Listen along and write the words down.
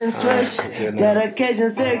Switch, dedication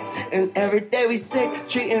 6, and every day we sick,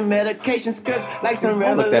 treating medication scripts like some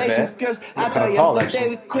revelation scripts. I thought yesterday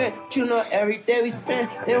we quit, you know every day we spend,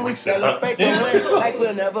 then we celebrate the win like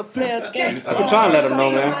we'll never play again. I've been trying to let him know,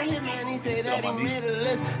 man. He say that he made a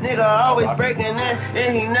list, nigga always breaking in,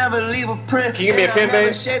 and he never leave a print. Can you give me a pen,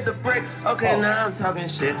 babe? Shape the brick. Okay, now I'm talking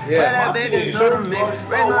shit. Yeah. That baking soda mix, raise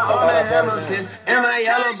my arm and hammer fist, and my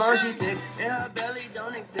yellow bone she thick, and her belly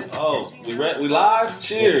don't exist. Oh, we live?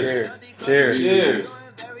 Cheers. Cheers.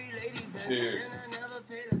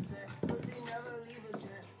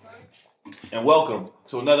 And welcome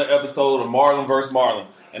to another episode of Marlon vs. Marlon.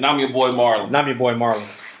 And I'm your boy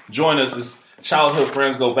Marlon. Join us as childhood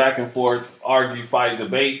friends go back and forth, argue, fight,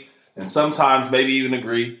 debate, and sometimes maybe even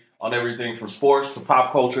agree on everything from sports to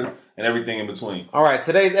pop culture and everything in between. All right,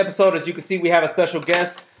 today's episode, as you can see, we have a special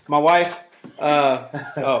guest, my wife.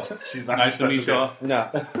 She's not nice to meet y'all. No.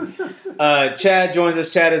 Chad joins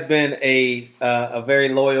us. Chad has been a very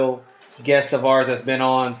loyal guest of ours that's been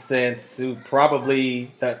on since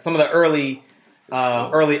probably some of the early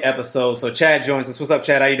episodes. So Chad joins us. What's up,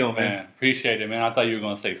 Chad? How you doing, man? Appreciate it, man. I thought you were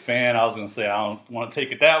going to say fan. I was going to say I don't want to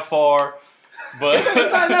take it that far. But it's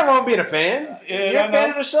not nothing wrong being a fan. Yeah, You're a fan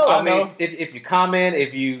of the show. I mean, know. if you comment,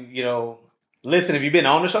 if you listen, if you've been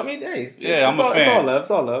on the show, I mean, hey, I'm a fan.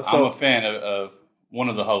 It's all love. So, I'm a fan of one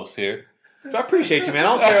of the hosts here. I appreciate you, man.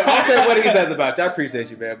 I don't care what he says about you. I appreciate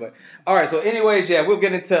you, man. But all right, so anyways, we'll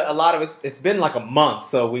get into a lot of it. It's been like a month,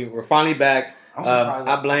 so we're finally back. I'm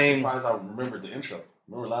surprised I remembered the intro.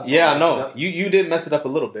 Remember last time? Yeah, I know. You did mess it up a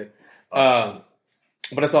little bit.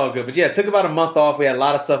 But it's all good. But it took about a month off. We had a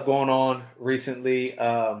lot of stuff going on recently.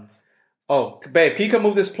 Babe, can you come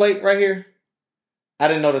move this plate right here? I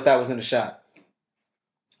didn't know that was in the shot.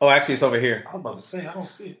 Oh, actually, it's over here. I was about to say, I don't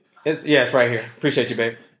see it. It's right here. Appreciate you,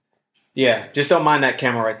 babe. Yeah, just don't mind that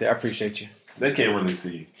camera right there. I appreciate you. They can't really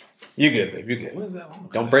see you. You good, babe. You good. What is that one?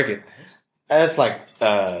 Don't break it. That's like,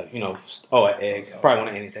 an egg. Probably one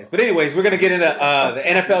of anything. But anyways, we're going to get into the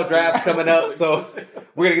NFL drafts coming up. So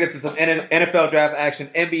we're going to get into some NFL draft action,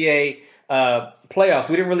 NBA playoffs.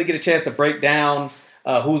 We didn't really get a chance to break down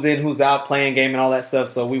who's in, who's out, playing game, and all that stuff.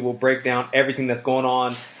 So we will break down everything that's going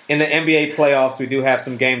on in the NBA playoffs. We do have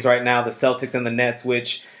some games right now, the Celtics and the Nets,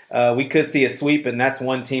 which we could see a sweep. And that's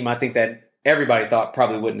one team I think that everybody thought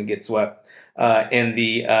probably wouldn't get swept in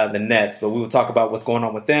the Nets. But we will talk about what's going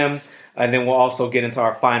on with them. And then we'll also get into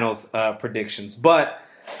our finals predictions. But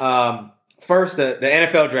first, the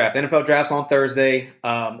NFL draft. The NFL draft's on Thursday.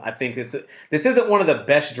 I think this isn't one of the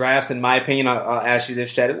best drafts, in my opinion. I'll ask you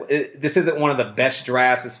this, Chad. This isn't one of the best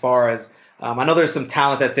drafts as far as I know there's some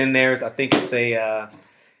talent that's in there. I think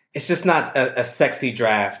it's just not a sexy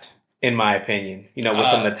draft, in my opinion, with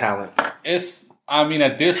some of the talent.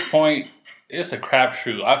 At this point, it's a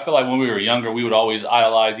crapshoot. I feel like when we were younger, we would always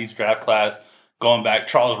idolize each draft class. Going back,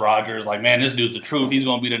 Charles Rogers, like, man, this dude's the truth. He's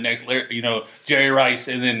going to be the next, Jerry Rice.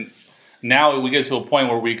 And then now we get to a point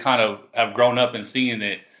where we kind of have grown up and seeing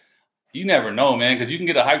that you never know, man, because you can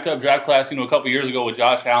get a hyped up draft class, a couple years ago with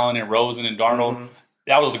Josh Allen and Rosen and Darnold. Mm-hmm.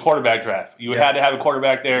 That was the quarterback draft. You had to have a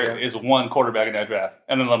quarterback there. Is one quarterback in that draft.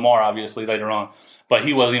 And then Lamar, obviously, later on. But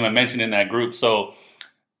he wasn't even mentioned in that group. So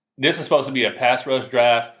this is supposed to be a pass rush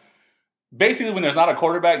draft. Basically, when there's not a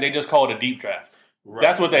quarterback, they just call it a deep draft. Right.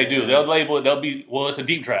 That's what they do. They'll label it. It's a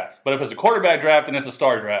deep draft. But if it's a quarterback draft, then it's a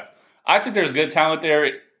star draft. I think there's good talent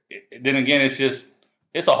there. Then again,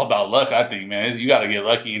 it's all about luck, I think, man. You got to get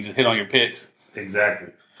lucky and just hit on your picks. Exactly.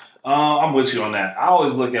 I'm with you on that. I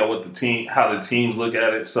always look at how the teams look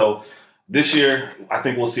at it. So this year, I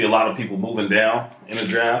think we'll see a lot of people moving down in the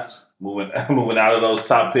draft, moving out of those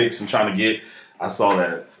top picks and trying to get. I saw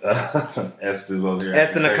that Esther's over here.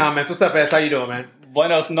 Est in the comments. What's up, Est? How you doing, man?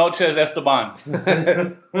 Buenos noches, Esteban.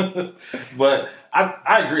 But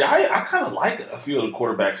I agree. I kind of like a few of the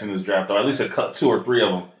quarterbacks in this draft, or at least two or three of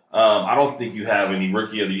them. I don't think you have any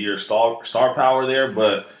Rookie of the Year star power there,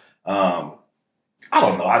 but I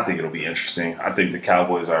don't know. I think it'll be interesting. I think the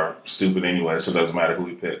Cowboys are stupid anyway, so it doesn't matter who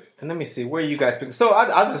we pick. And let me see, where are you guys picking? So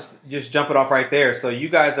I'll just jump it off right there. So you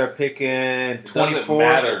guys are picking 24. Doesn't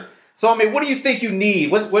matter. So, what do you think you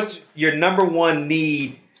need? What's your number one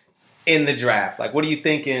need in the draft? Like, what are you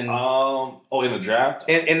thinking? In the draft?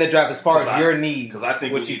 In the draft, as far as your needs. Because I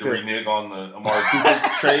think we need to renege on the Amari Cooper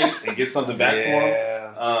trade and get something back for him.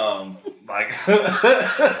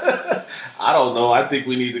 I don't know. I think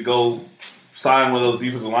we need to go sign one of those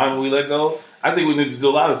defensive linemen we let go. I think we need to do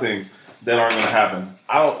a lot of things that aren't going to happen.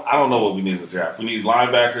 I don't know what we need in the draft. We need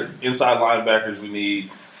linebackers, inside linebackers.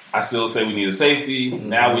 I still say we need a safety. Mm-hmm.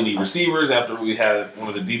 Now we need receivers after we had one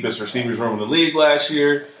of the deepest receivers room in the league last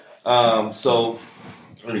year. So,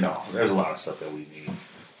 there's a lot of stuff that we need.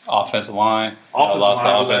 Offensive line.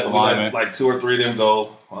 Offensive line. Like 2 or 3 of them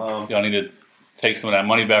go. Y'all need to take some of that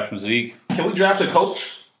money back from Zeke. Can we draft a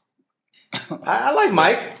coach? I like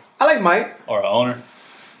Mike. Or an owner.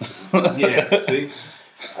 Yeah, see?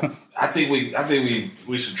 I think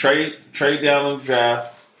we should trade down the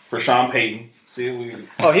draft for Sean Payton. See if we.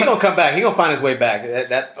 Oh, he's gonna come back. He's gonna find his way back.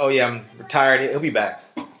 I'm retired. He'll be back.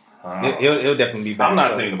 He'll definitely be back. I'm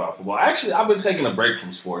not thinking about football. Actually, I've been taking a break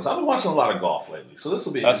from sports. I've been watching a lot of golf lately, so this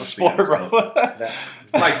will be that's a sport, bro.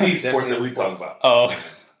 Like these sports that we talk about. Oh,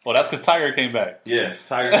 well, that's because Tiger came back. Yeah,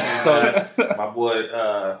 Tiger came back. My boy.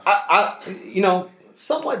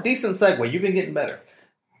 Somewhat decent segue. You've been getting better.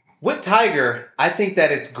 With Tiger, I think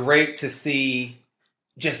that it's great to see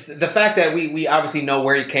just the fact that we obviously know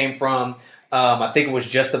where he came from. I think it was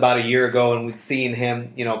just about a year ago, and we'd seen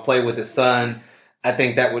him, play with his son. I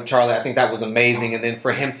think that with Charlie, I think that was amazing. And then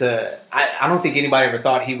for him to, I don't think anybody ever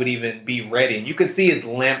thought he would even be ready. And you could see his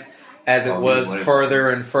limp as it was further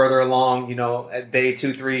and further along, at day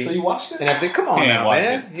 2, 3. So you watched it? And everything. Come on now,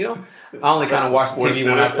 man. I only kind of watched the TV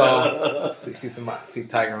when I saw see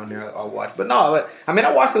Tiger on there. I'll watch,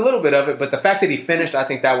 I watched a little bit of it. But the fact that he finished, I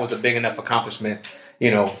think that was a big enough accomplishment,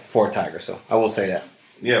 for Tiger. So I will say that.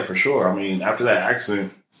 Yeah, for sure. I mean, after that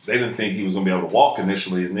accident, they didn't think he was going to be able to walk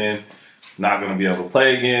initially, and then not going to be able to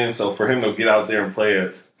play again. So for him to get out there and play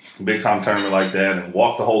a big time tournament like that and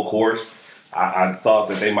walk the whole course, I thought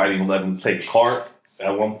that they might even let him take a cart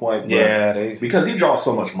at one point. Because he draws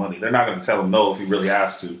so much money, they're not going to tell him no if he really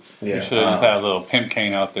has to. Yeah, you should have just had a little pimp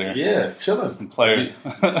cane out there. Yeah, chilling. And player.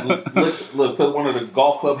 look, put one of the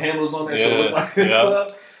golf club handles on there. Yeah, so it look like club.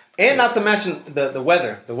 And not to mention the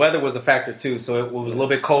weather. The weather was a factor too. So it was a little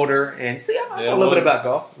bit colder. And see, I know a little bit about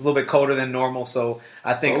golf. It was a little bit colder than normal. So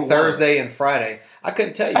I think Thursday and Friday, I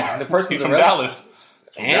couldn't tell you. The person's from Dallas.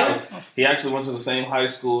 And he actually went to the same high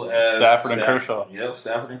school as Stafford and Kershaw. Yep,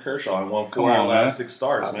 Stafford and Kershaw. And won 4 out of the last 6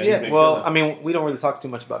 starts, man. Yeah, well, we don't really talk too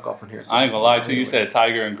much about golf in here. So I ain't gonna lie to you. You said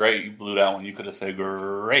Tiger and great. You blew that one. You could have said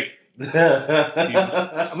great.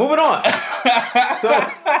 Moving on.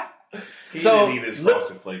 He didn't eat his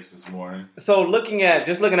frosted flakes this morning. So looking at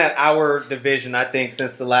our division, I think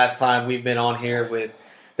since the last time we've been on here with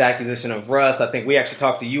the acquisition of Russ, I think we actually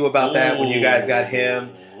talked to you about that when you guys got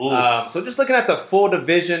him. So just looking at the full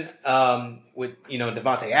division with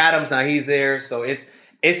Devontae Adams, now he's there, so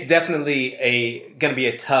it's definitely going to be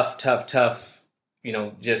a tough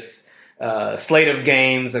slate of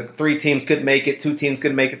games. 3 teams could make it, 2 teams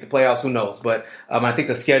could make it to playoffs. Who knows? But I think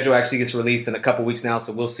the schedule actually gets released in a couple weeks now,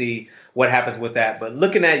 so we'll see what happens with that. But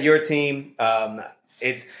looking at your team,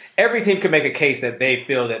 it's every team can make a case that they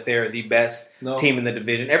feel that they're the best team in the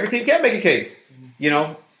division. Every team can make a case.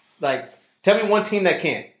 Tell me one team that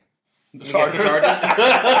can't. Chargers.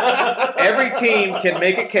 Every team can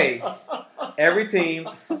make a case. Every team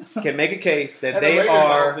can make a case that and they the are.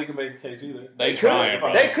 I don't think can make a case either. They trying,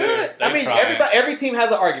 bro. They could. Every team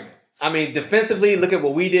has an argument. Defensively, look at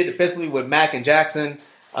what we did defensively with Mack and Jackson.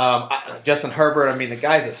 Justin Herbert. The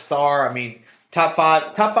guy's a star. Top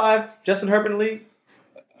five. Justin Herbert in the league.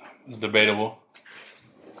 It's debatable.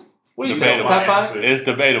 What do you think? Top 5? It's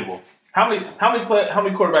debatable. How many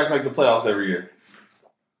quarterbacks make the playoffs every year?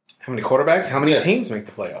 How many quarterbacks? How many teams make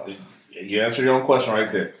the playoffs? You answered your own question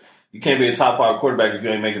right there. You can't be a top 5 quarterback if you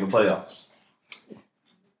ain't making the playoffs.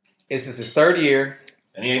 This is his 3rd year.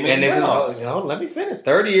 And he ain't making the playoffs. Let me finish.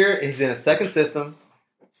 3rd year. He's in a second system.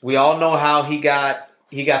 We all know how he got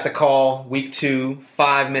the call week 2,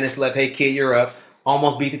 5 minutes left. Hey, kid, you're up.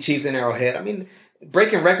 Almost beat the Chiefs in Arrowhead.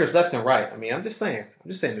 Breaking records left and right. I'm just saying.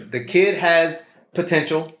 The kid has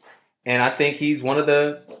potential, and I think he's one of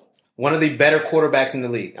the better quarterbacks in the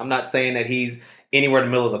league. I'm not saying that he's anywhere in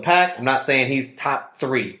the middle of the pack. I'm not saying he's top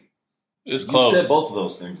 3. It's close. You said both of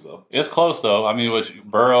those things, though. It's close, though. With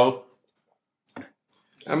Burrow.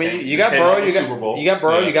 You got Burrow. You got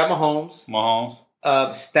Burrow. You got Mahomes.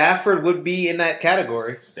 Stafford would be in that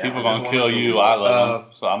category. People gonna kill you. I love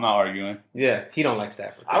him, so I'm not arguing. Yeah, he don't like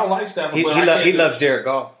Stafford. I don't like Stafford. He loves Jared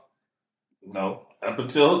Goff. No, up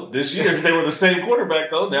until this year, they were the same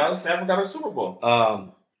quarterback though. Now Stafford got a Super Bowl.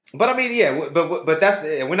 But that's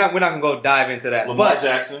we're not gonna go dive into that. Lamar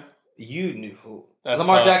Jackson. You knew who that's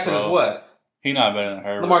Lamar tough, Jackson bro. is what? He not better than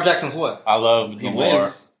Herbert. Lamar Jackson's what? I love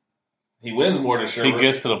Lamar. He wins more than Herbert. He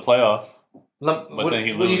gets to the playoffs. But then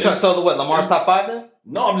he loses. Lamar's top 5 then?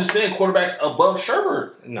 No, I'm just saying quarterbacks above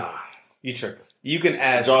Sherbert. Nah, you tripping. You can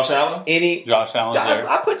ask Josh Allen. Josh Allen.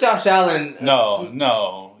 I put Josh Allen.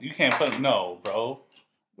 No, you can't put bro.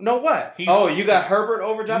 No, what? You got Herbert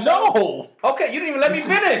over Josh Allen? No. Okay, you didn't even let me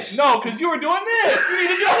finish. No, because you were doing this. You need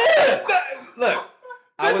to do this. Look,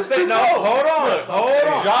 I would say no. Hold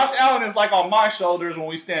on. Josh Allen is like on my shoulders when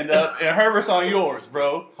we stand up, and Herbert's on yours,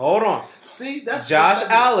 bro. Hold on. See, that's Josh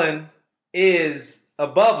Allen is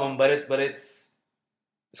above him, but it's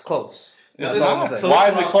close. That's all I'm saying. So why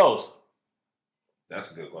is it close?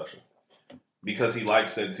 That's a good question. Because he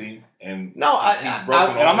likes that team, and no, he's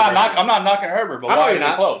broken. And I'm not knocking Herbert, but why is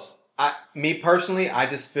it close? Me personally, I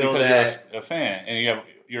just feel because that you're a fan, and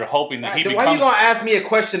you're hoping that he becomes. Why are you gonna ask me a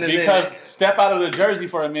question? Because step out of the jersey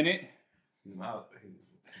for a minute. He's not.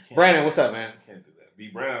 Brandon, what's up, man? Can't do that. B.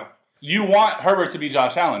 Brown. You want Herbert to be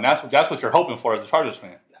Josh Allen. That's what you're hoping for as a Chargers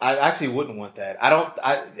fan. I actually wouldn't want that.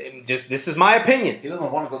 This is my opinion. He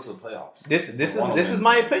doesn't want to go to the playoffs. This is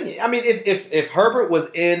my opinion. I mean, if Herbert was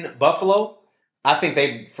in Buffalo, I think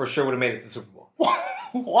they for sure would have made it to the Super Bowl.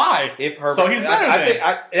 Why? If Herbert, so he's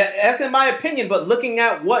better that's in my opinion. But looking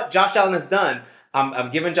at what Josh Allen has done, I'm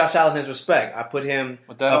giving Josh Allen his respect. I put him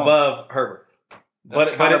above Herbert. But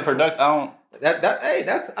it's counterproductive. I don't.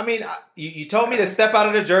 I mean, you told me to step out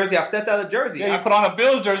of the jersey. I've stepped out of the jersey. Yeah, you put on a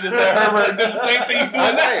Bills jersey and said Herbert did the same thing you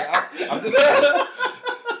doing. I'm just saying.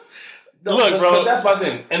 Look, bro. But that's my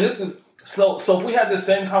thing. And this is so if we had this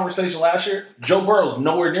same conversation last year, Joe Burrow's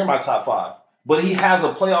nowhere near my top 5. But he has a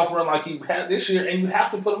playoff run like he had this year, and you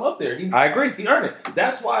have to put him up there. I agree. He earned it.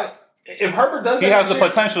 That's why if Herbert does that, he has the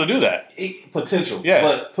potential to do that. Potential. Yeah.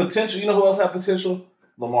 But potential, you know who else had potential?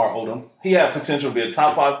 Lamar Odom. He had potential to be a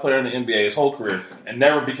top 5 player in the NBA his whole career and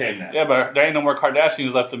never became that. Yeah, but there ain't no more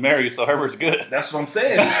Kardashians left to marry, so Herbert's good. That's what I'm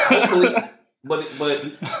saying. Hopefully.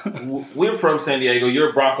 But we're from San Diego.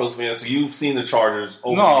 You're a Broncos fan, so you've seen the Chargers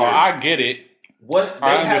over the years. I get it. They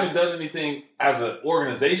haven't done anything as an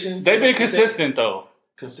organization. They've been consistent, though.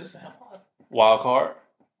 Consistent at what? Wild card.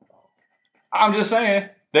 I'm just saying.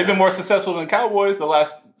 They've been more successful than Cowboys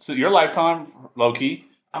your lifetime, low-key.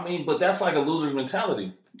 I mean, but that's like a loser's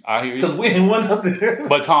mentality. I hear you. Because we ain't won nothing.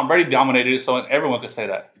 But Tom Brady dominated it, so everyone could say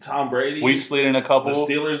that. Tom Brady. We slid in a couple.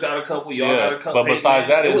 The Steelers got a couple. Y'all got a couple. But besides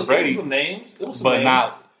that, it's Brady. It was some names. It was some names.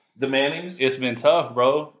 Not the Mannings. It's been tough,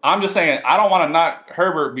 bro. I'm just saying, I don't want to knock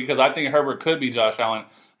Herbert because I think Herbert could be Josh Allen.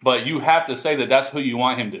 But you have to say that that's who you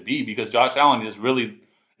want him to be because Josh Allen is really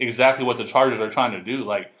exactly what the Chargers are trying to do.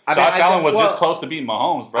 Like Josh Allen was this close to beating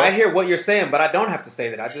Mahomes, bro. I hear what you're saying, but I don't have to say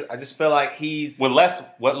that. I just feel like he's with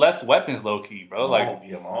less weapons, low key, bro.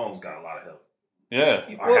 Mahomes got a lot of help. Yeah.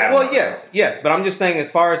 Well, yes, but I'm just saying, as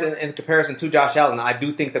far as in comparison to Josh Allen, I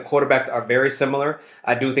do think the quarterbacks are very similar.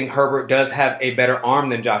 I do think Herbert does have a better arm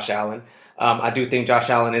than Josh Allen. I do think Josh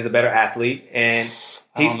Allen is a better athlete, and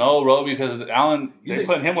I don't know, bro, because Allen they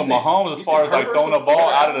putting him with Mahomes as far as like throwing a ball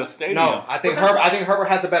out of the stadium. No, I think Herbert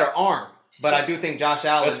has a better arm, but I do think Josh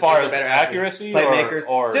Allen as far is as a better accuracy, playmakers,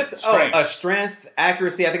 or just strength. Strength,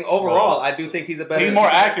 accuracy. I think overall, I do think he's a better. He's more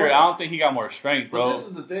accurate. I don't think he got more strength, bro. But this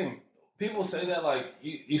is the thing. People say that like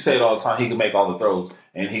you say it all the time. He can make all the throws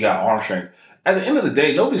and he got arm strength. At the end of the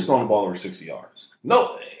day, nobody's throwing the ball over 60 yards.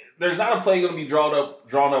 No, there's not a play going to be drawn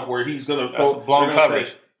up where he's going to throw blown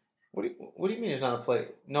coverage. What do you mean there's not a play?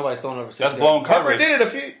 Nobody's throwing over 60 yards. That's blown coverage. Herbert did it a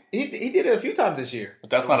few. He did it a few times this year.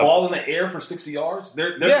 But that's not a ball in the air for 60 yards.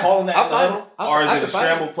 They're calling that or is it a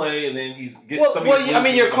scramble play and then he's getting Well, I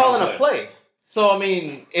mean, you're calling a play. So I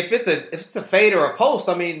mean, if it's a fade or a post,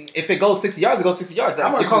 I mean, if it goes 60 yards, it goes 60 yards.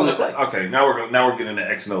 You're calling a play. Okay, now we're getting into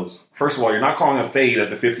X and O's. First of all, you're not calling a fade at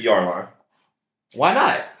the 50-yard line. Why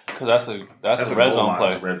not? Because that's a red zone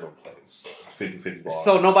play. Red zone play. 50-50 ball.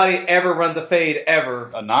 So nobody ever runs a fade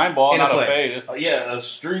ever. A 9 ball, not a fade. A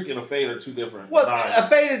streak and a fade are two different. Well, a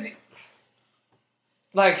fade is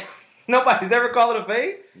like nobody's ever called it a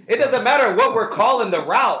fade. It doesn't matter what we're calling the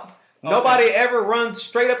route. Nobody ever runs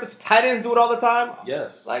straight up. The tight ends do it all the time.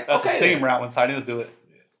 Yes, that's the same route when tight ends do it.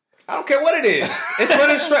 I don't care what it is. It's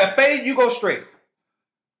running straight. A fade, you go straight.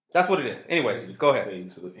 That's what it is. Anyways, go ahead. Fade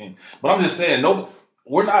to the end. But I'm just saying,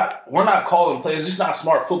 we're not calling plays. It's just not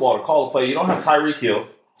smart football to call a play. You don't have Tyreek Hill,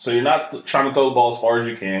 so you're not trying to throw the ball as far as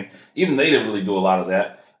you can. Even they didn't really do a lot of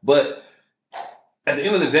that. But at the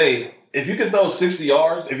end of the day, if you can throw 60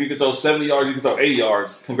 yards, if you can throw 70 yards, you can throw 80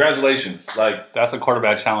 yards. Congratulations! Like that's a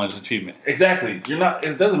quarterback challenge achievement. Exactly. You're not.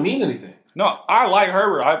 It doesn't mean anything. No, I like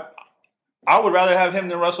Herbert. I would rather have him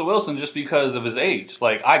than Russell Wilson just because of his age.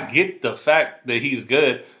 Like I get the fact that he's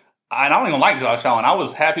good. And I don't even like Josh Allen. I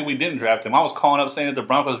was happy we didn't draft him. I was calling up saying if the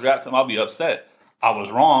Broncos draft him, I'll be upset. I was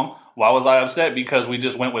wrong. Why was I upset? Because we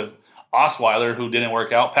just went with Osweiler, who didn't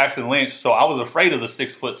work out, Paxton Lynch. So I was afraid of the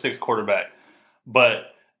 6'6" quarterback.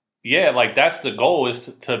 But yeah, like that's the goal is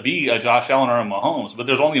to be a Josh Allen or a Mahomes. But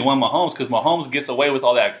there's only one Mahomes because Mahomes gets away with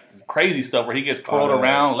all that crazy stuff where he gets twirled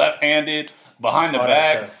around, left-handed, behind the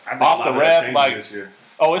back, off the ref. Like,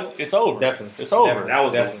 Oh, it's over. Definitely. It's over.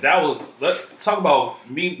 Definitely. That was. Let's talk about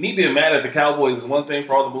me being mad at the Cowboys is one thing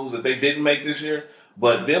for all the moves that they didn't make this year,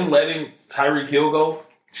 but them letting Tyreek Hill go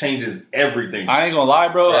changes everything. I ain't gonna lie,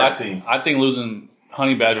 bro. I team. think losing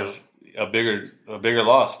Honey Badger's a bigger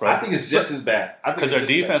loss, bro. I think it's just as bad. Because their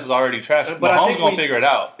defense is already trash. But Mahomes gonna figure it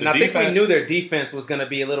out. I think we knew their defense was going to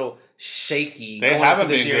be a little shaky. They haven't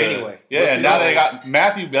been this year good. anyway. Yeah, and now they got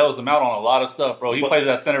Matthew bails them out on a lot of stuff, bro. He plays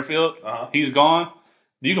at center field. He's gone.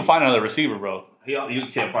 You can find another receiver, bro. You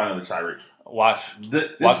can't find another Tyreek. Watch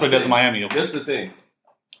what he does in Miami. This is the thing.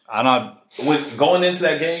 I'm not. When going into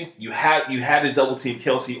that game, you had to double team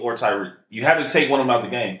Kelsey or Tyreek. You had to take one of them out the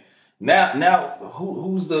game. Now,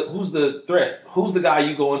 who's the threat? Who's the guy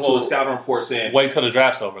you go into a scouting report saying? Wait till the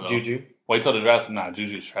draft's over, though. Juju. Wait till the draft. Nah,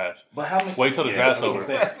 Juju's trash. But how many? Wait till the draft's over.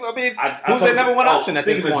 I mean, who's their number one option at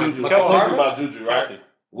this point? Juju, I told you about Juju, right? Kelsey.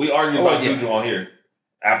 We argued about Juju on here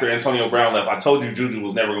after Antonio Brown left. I told you Juju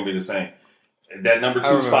was never going to be the same. That number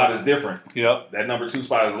 2 spot is different. Yep. That number 2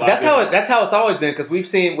 spot is a lot. That's how it's always been, because we've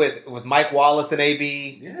seen with Mike Wallace and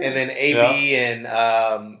AB, and then AB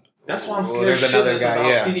and that's why I'm scared shitless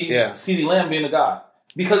about CeeDee Lamb being the guy,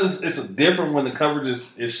 because it's different when the coverage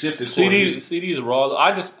is shifted. CD is raw.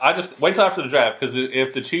 I just wait till after the draft, because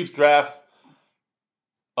if the Chiefs draft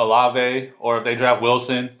Olave, or if they draft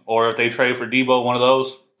Wilson, or if they trade for Debo, one of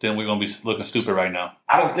those, then we're gonna be looking stupid right now.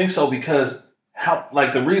 I don't think so, because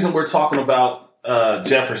the reason we're talking about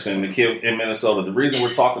Jefferson, the kid in Minnesota, the reason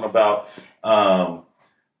we're talking about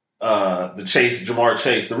Jamar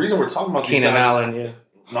Chase, the reason we're talking about Keenan Allen,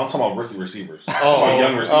 No, I'm talking about rookie receivers. I'm talking about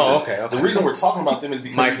young receivers. Okay. The reason we're talking about them is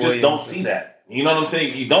because you just don't see that. You know what I'm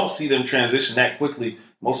saying? You don't see them transition that quickly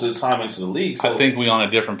most of the time into the league. So I think we're on a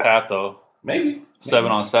different path, though. Maybe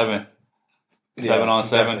 7-on-7,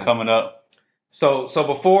 7-on-7 coming up. So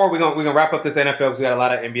before we're gonna wrap up this NFL, because we got a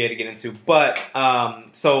lot of NBA to get into. But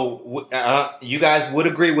you guys would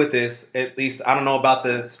agree with this, at least. I don't know about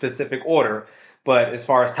the specific order, but as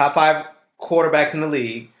far as top 5 quarterbacks in the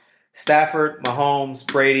league: Stafford, Mahomes,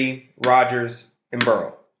 Brady, Rodgers, and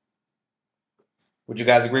Burrow. Would you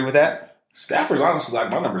guys agree with that? Stafford's honestly like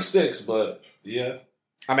my number 6, but yeah.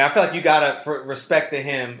 I mean, I feel like you gotta respect to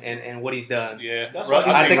him and what he's done. Yeah, that's what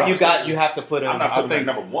I think you have to put him. I'm not putting him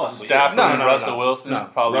number 1. Stafford and Russell Wilson,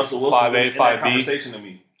 probably Russell Wilson's 5A, in that 5B. conversation to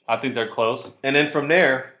me. I think they're close. And then from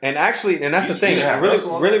there, and that's the thing.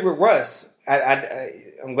 Really, with Russ,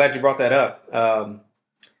 I'm glad you brought that up.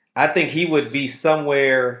 I think he would be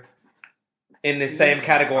somewhere in the same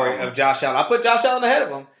category of Josh Allen. I put Josh Allen ahead of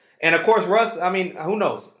him, and of course Russ. I mean, who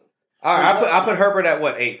knows? All right, I put Herbert at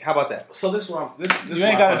what, 8? How about that? So this one, you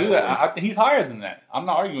ain't got to do that. I think he's higher than that. I'm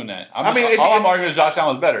not arguing that. I'm arguing is Josh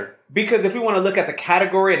Allen's better. Because if we want to look at the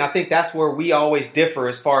category, and I think that's where we always differ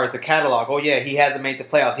as far as the catalog. Oh yeah, he hasn't made the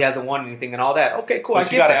playoffs, he hasn't won anything, and all that. Okay, cool.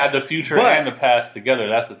 But you got to add the future and the past together.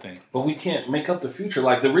 That's the thing. But we can't make up the future.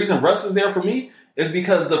 Like, the reason Russ is there for me is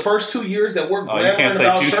because the first 2 years that we're you can't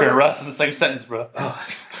say future and Russ in the same sentence, bro.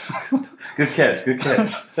 Good catch.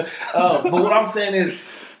 But what I'm saying is,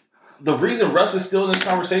 the reason Russ is still in this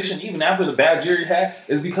conversation, even after the bad year he had,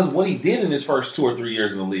 is because what he did in his first 2 or 3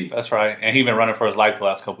 years in the league. That's right. And he's been running for his life the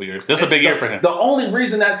last couple of years. This is a big year for him. The only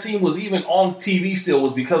reason that team was even on TV still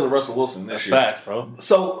was because of Russell Wilson this year. Facts, bro.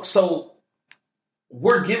 So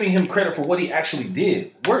we're giving him credit for what he actually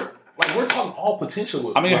did. We're talking all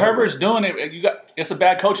potential. I mean, Herbert's doing it. It's a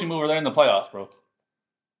bad coaching move. They're in the playoffs, bro.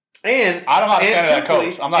 And I'm not a fan of that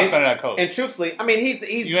coach. I'm not a fan of that coach. And truthfully, I mean, he's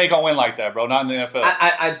you ain't gonna win like that, bro. Not in the NFL.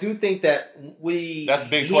 I do think that that's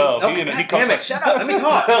Big 12. Damn it! Shut up. Let me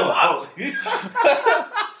talk.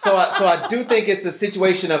 So I do think it's a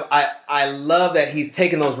situation of I love that he's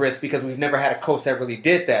taking those risks, because we've never had a coach that really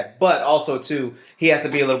did that. But also too, he has to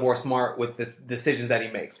be a little more smart with the decisions that he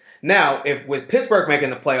makes. Now, if with Pittsburgh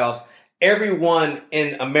making the playoffs, everyone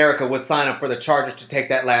in America would sign up for the Chargers to take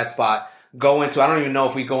that last spot. Go into, I don't even know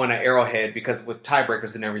if we go into Arrowhead, because with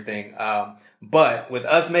tiebreakers and everything. But with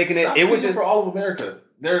us making it would just for all of America.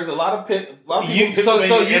 There's a lot of people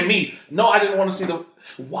and me. No, I didn't want to see the.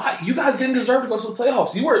 Why you guys didn't deserve to go to the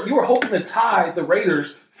playoffs? You were hoping to tie the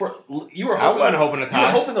Raiders for. I wasn't hoping to tie. You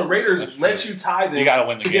were hoping the Raiders let you tie them. You got to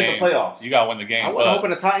win the game. Get the playoffs. You got to win the game. I wasn't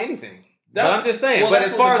hoping to tie anything. But I'm just saying. But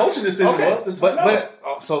as far as coaching decision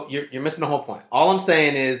was, so you're missing the whole point. All I'm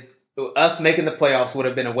saying is, us making the playoffs would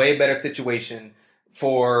have been a way better situation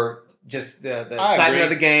for just the excitement of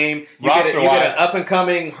the game. You get an up and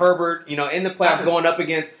coming Herbert, in the playoffs, going up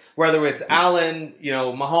against whether it's Allen,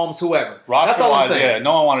 Mahomes, whoever. That's all I'm saying. Yeah,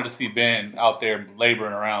 no one wanted to see Ben out there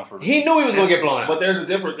laboring around for. He knew he was going to get blown out. But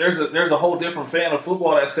there's a whole different fan of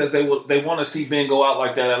football that says they want to see Ben go out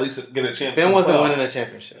like that, at least get a championship. Ben wasn't winning a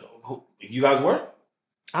championship. You guys were?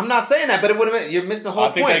 I'm not saying that, but it would have been. You're missing the whole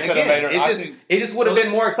I think point. they could have Again, made it. It just would have been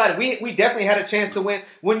more exciting. We definitely had a chance to win.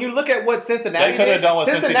 When you look at what Cincinnati They could have did, done what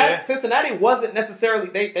Cincinnati did. Cincinnati wasn't necessarily.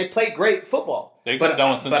 They played great football. They could have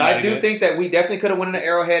done what Cincinnati But I do did. think that we definitely could have won in the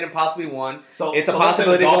Arrowhead and possibly won. So it's a so let's say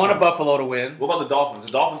possibility the going to Dolphins. Buffalo to win. What about the Dolphins?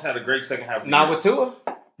 The Dolphins had a great second half of the Not year. with Tua.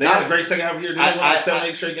 They had a great second half of the year. Did they win like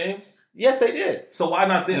 7-8 straight games? Yes, they did. So why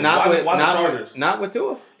not then? Not why with the not Chargers? with, not with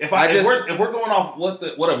Tua. If we're going off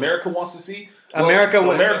what America wants to see, America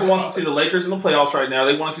wants to see the Lakers in the playoffs right now.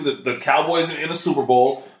 They want to see the Cowboys in the Super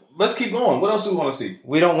Bowl. Let's keep going. What else do we want to see?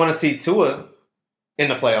 We don't want to see Tua in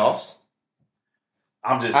the playoffs.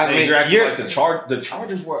 I'm just saying you're acting like the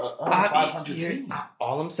Chargers were a 500 team.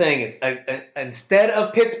 All I'm saying is instead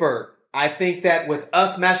of Pittsburgh, I think that with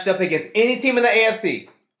us matched up against any team in the AFC,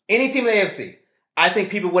 I think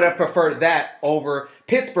people would have preferred that over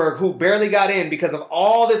Pittsburgh, who barely got in because of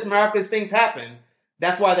all this miraculous things happened.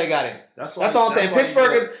 That's why they got in. That's all I'm saying.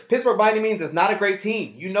 Pittsburgh by any means is not a great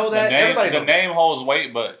team. You know that. Everybody knows the name holds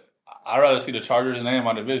weight, but I'd rather see the Chargers in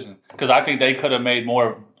my division because I think they could have made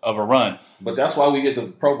more of a run. But that's why we get the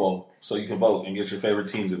Pro Bowl, so you can vote and get your favorite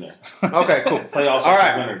teams in there. Okay, cool. Playoffs all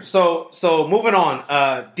right. winners. So moving on.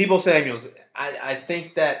 Deebo Samuels. I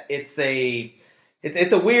think that it's a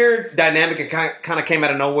weird dynamic. It kind of came out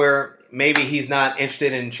of nowhere. Maybe he's not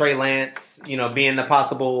interested in Trey Lance, being the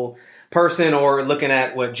possible person, or looking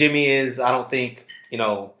at what Jimmy is. I don't think, he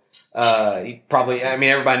probably. I mean,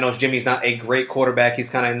 everybody knows Jimmy's not a great quarterback. He's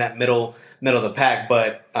kind of in that middle of the pack.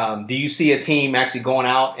 But do you see a team actually going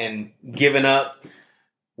out and giving up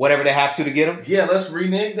whatever they have to get him? Yeah, let's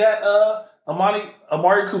renege that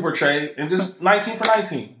Amari Cooper trade and just 19 for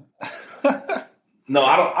 19. No,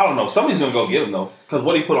 I don't know. Somebody's going to go get him, though, because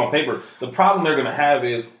what he put on paper. The problem they're going to have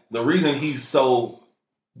is the reason he's so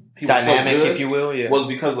dynamic, good, if you will, was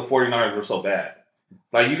because the 49ers were so bad.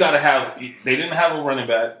 Like, you got to have – they didn't have a running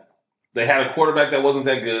back. They had a quarterback that wasn't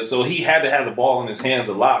that good, so he had to have the ball in his hands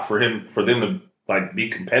a lot for them to be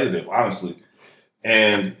competitive, honestly.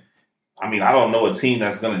 And, I mean, I don't know a team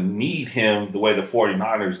that's going to need him the way the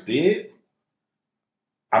 49ers did.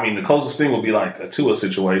 I mean, the closest thing would be like a Tua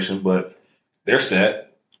situation, but – they're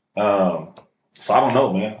set. So I don't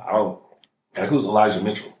know, man. Who's Elijah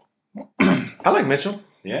Mitchell? I like Mitchell.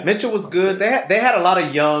 Yeah, Mitchell was good. They had a lot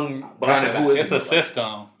of young. But I said, who is it's a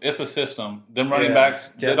system. It's a system. Them running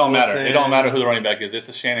backs, it don't matter. It don't matter who the running back is. It's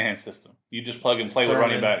a Shanahan system. You just plug and play with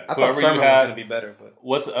running back. I thought Sermon was going to be better, but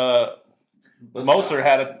Mostert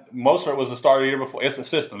was the starter the year before. It's a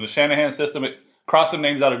system. The Shanahan system. Crossing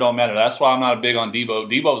names out, it don't matter. That's why I'm not big on Deebo.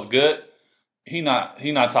 Deebo's good. He not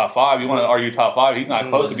top 5. You want to argue top 5? He's not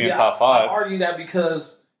close to being top 5. I argue that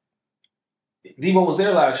because Deebo was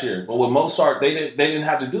there last year, but with Mostert, they didn't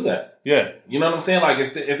have to do that. Yeah, you know what I'm saying?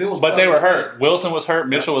 Like if it was, but they were hurt. Wilson was hurt.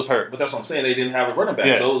 Mitchell was hurt. But that's what I'm saying. They didn't have a running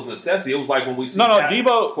back, so it was necessity. It was like when we see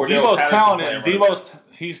Debo's talented.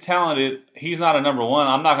 He's talented. He's not a number one.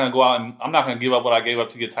 I'm not going to go out and I'm not going to give up what I gave up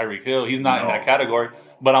to get Tyreek Hill. He's not in that category.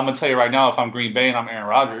 But I'm going to tell you right now, if I'm Green Bay and I'm Aaron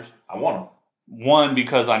Rodgers, I want him. 1,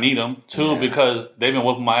 because I need them. 2, because they've been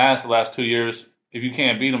whooping my ass the last 2 years. If you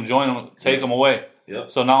can't beat them, join them, take them away. Yep.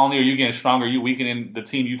 So not only are you getting stronger, you weakening the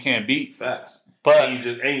team you can't beat. Facts. But you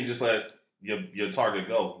just let your target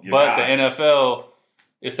go. The NFL,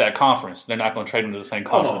 it's that conference. They're not going to trade them to the same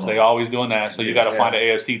conference. They always doing that. So you got to find an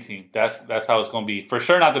AFC team. That's how it's going to be. For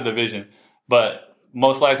sure, not the division, but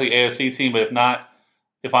most likely AFC team. But if not,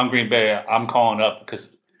 if I'm Green Bay, I'm calling up because.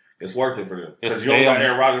 It's worth it for them. Because you only got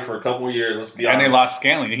Aaron Rodgers for a couple more years. Let's be honest. And they lost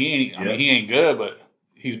Scantling. He ain't good, but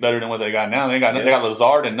he's better than what they got now. They got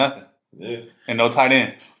Lazard and nothing. Yeah. And no tight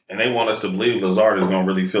end. And they want us to believe Lazard is going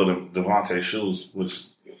to really fill Devontae's shoes, which,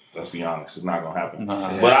 let's be honest, is not going to happen.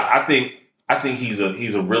 But I think he's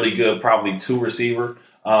a really good, probably 2 receiver.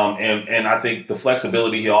 And I think the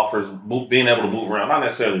flexibility he offers, being able to move around, not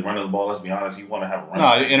necessarily running the ball. Let's be honest, you want to have a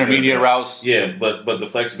run. Intermediate routes. Yeah, but the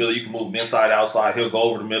flexibility, you can move inside, outside. He'll go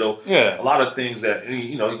over the middle. Yeah, a lot of things that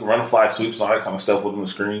you can run a fly sweeps and all that kind of stuff with the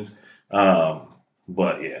screens.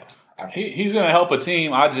 But yeah, he's going to help a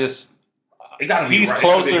team. It got to be he's right.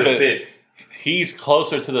 closer to fit. He's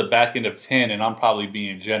closer to the back end of 10, and I'm probably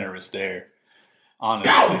being generous there.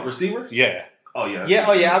 Honestly, receiver. Yeah. Oh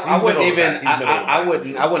yeah, I wouldn't even.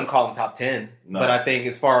 I wouldn't call him top 10. No. But I think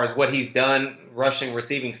as far as what he's done, rushing,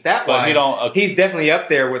 receiving, stat wise, he's definitely up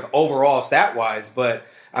there with overall stat wise. But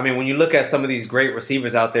I mean, when you look at some of these great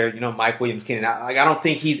receivers out there, Mike Williams, Keenan, I don't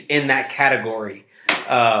think he's in that category.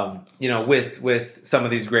 With some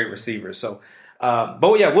of these great receivers. So,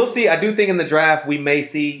 but yeah, we'll see. I do think in the draft we may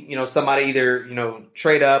see somebody either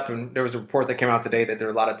trade up, and there was a report that came out today that there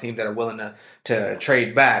are a lot of teams that are willing to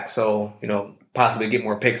trade back. So possibly get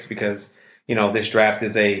more picks because this draft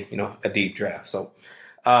is a deep draft. So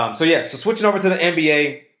switching over to the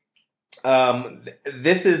NBA.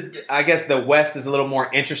 This is, I guess, the West is a little more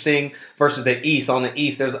interesting versus the East. On the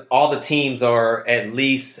East, there's all the teams are at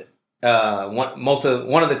least one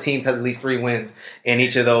of the teams has at least 3 wins in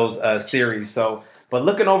each of those series. So, but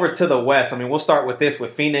looking over to the West, I mean, we'll start with this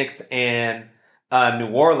with Phoenix and New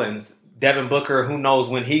Orleans. Devin Booker, who knows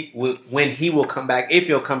when he will come back, if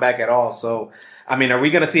he'll come back at all. So, I mean, are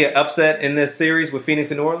we going to see an upset in this series with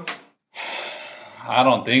Phoenix and New Orleans? I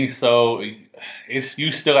don't think so.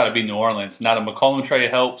 You still got to be New Orleans. Now, the McCollum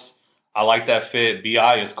trade helps. I like that fit.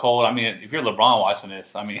 BI is cold. I mean, if you're LeBron watching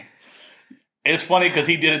this, I mean, it's funny because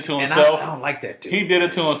he did it to himself. And I don't like that dude. He did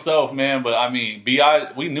it to himself, man. But, I mean,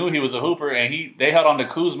 BI, we knew he was a hooper, and they held on to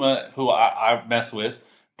Kuzma, who I messed with.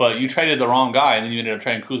 But you traded the wrong guy, and then you ended up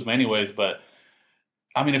trading Kuzma anyways. But,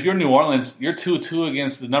 I mean, if you're New Orleans, you're 2-2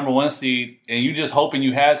 against the number 1 seed, and you just hoping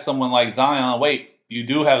you had someone like Zion. Wait, you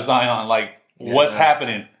do have Zion. Like, what's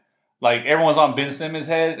happening? Like, everyone's on Ben Simmons'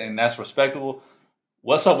 head, and that's respectable.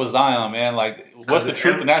 What's up with Zion, man? Like, what's the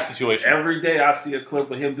truth in that situation? Every day I see a clip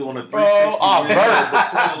of him doing a 360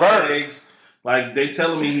 between legs. Like, they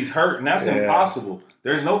telling me he's hurt, and that's impossible.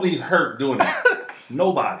 There's nobody hurt doing that.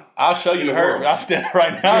 Nobody. I'll show you hurt. I'll stand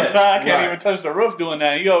right now. I can't even touch the roof doing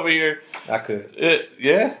that. You over here. I could.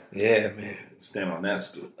 Yeah? Yeah, man. Stand on that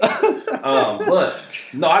stool. But,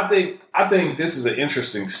 no, I think this is an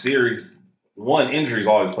interesting series. One, injuries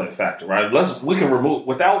always play a factor, right? We can remove,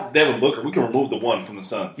 without Devin Booker, we can remove the 1 from the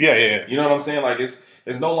Suns. Yeah. You know what I'm saying? Like,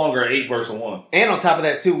 it's no longer an 8 versus 1. And on top of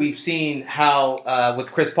that, too, we've seen how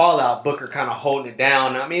with Chris Paul out, Booker kind of holding it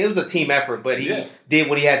down. I mean, it was a team effort, but he did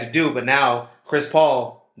what he had to do. But now, Chris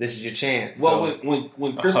Paul, this is your chance. Well,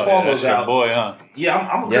 when Chris Paul goes out, boy, huh? Yeah,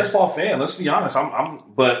 I'm a Chris Paul fan. Let's be honest.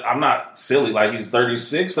 But I'm not silly. Like, he's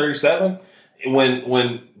 36, 37.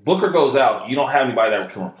 When Booker goes out, you don't have anybody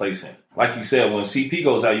that can replace him. Like you said, when CP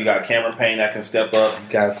goes out, you got Cameron Payne that can step up,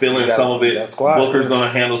 fill in some of it. Booker's going to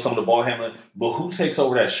handle some of the ball handling. But who takes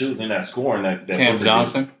over that shooting and that scoring? That Cam Booker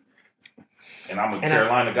Johnson. Did? And I'm a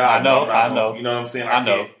Carolina guy. I know. You know what I'm saying? I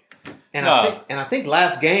know. I think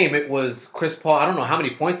last game it was Chris Paul. I don't know how many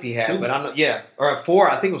points he had, 2. but I know, or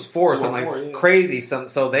 4. I think it was 4 or something like crazy.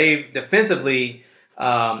 So they defensively,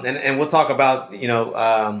 and we'll talk about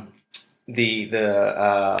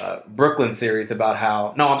the Brooklyn series about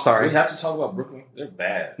how. No, I'm sorry. We have to talk about Brooklyn. They're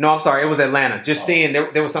bad. No, I'm sorry. It was Atlanta. Just seeing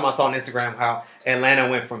there was something I saw on Instagram how Atlanta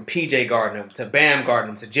went from PJ guarding him to Bam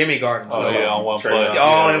guarding him to Jimmy guarding him. On one play.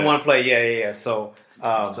 All in one play. Yeah. So,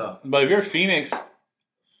 but if you're Phoenix,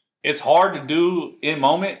 it's hard to do in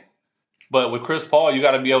moment. But with Chris Paul, you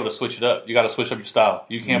got to be able to switch it up. You got to switch up your style.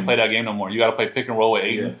 You can't play that game no more. You got to play pick and roll with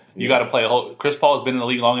Ayton. You got to play Chris Paul has been in the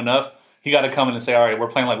league long enough. He got to come in and say, all right,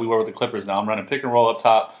 we're playing like we were with the Clippers now. I'm running pick and roll up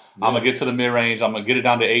top. I'm going to get to the mid-range. I'm going to get it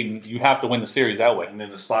down to Ayton. You have to win the series that way. And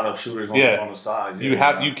then the spot-up shooters on the side.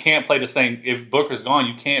 You can't play the same. If Booker's gone,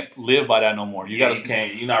 you can't live by that no more. You're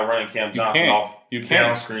not running Cam Johnson off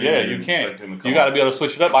down screen. Yeah, you can't. You got to be able to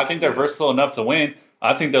switch it up. I think they're versatile enough to win.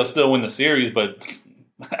 I think they'll still win the series, but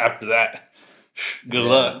after that, good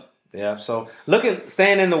luck. Yeah, so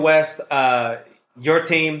staying in the West, your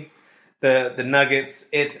team, the Nuggets,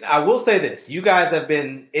 I will say this. You guys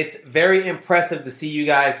it's very impressive to see you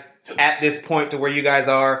guys at this point to where you guys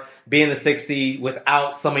are being the 6th seed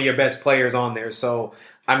without some of your best players on there. So,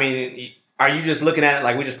 I mean, are you just looking at it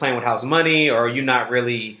like we're just playing with house money, or are you not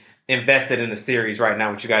really invested in the series right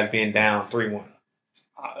now with you guys being down 3-1?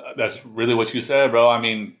 That's really what you said, bro. I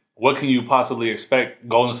mean, what can you possibly expect?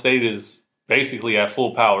 Golden State is basically at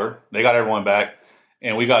full power. They got everyone back.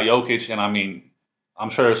 And we got Jokic, and I mean, I'm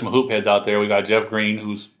sure there's some hoop heads out there. We got Jeff Green,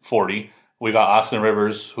 who's 40. We got Austin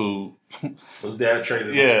Rivers, who... His dad traded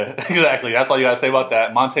him. Yeah, exactly. That's all you got to say about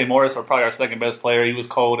that. Monte Morris, are probably our second best player. He was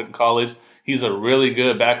cold in college. He's a really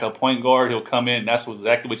good backup point guard. He'll come in. That's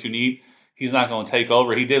exactly what you need. He's not going to take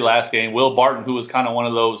over. He did last game. Will Barton, who was kind of one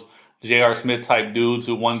of those J.R. Smith type dudes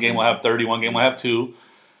who one game will have 30, one game will have 2.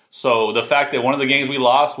 So the fact that one of the games we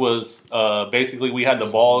lost was basically we had the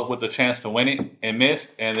ball with the chance to win it and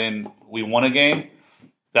missed, and then we won a game.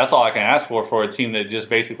 That's all I can ask for a team that just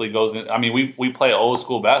basically goes in. I mean, we play old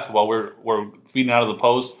school basketball. We're feeding out of the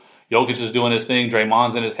post. Jokic is doing his thing.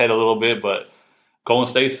 Draymond's in his head a little bit, but Golden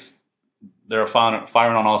State's they're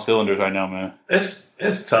firing on all cylinders right now, man. It's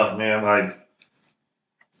tough, man. Like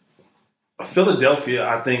Philadelphia,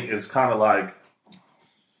 I think is kind of like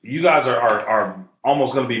you guys are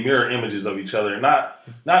almost going to be mirror images of each other. Not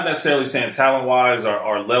necessarily saying talent wise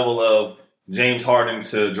or level of James Harden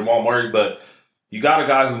to Jamal Murray, but You got a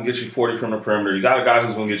guy who can get you 40 from the perimeter. You got a guy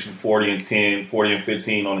who's going to get you 40 and 10, 40 and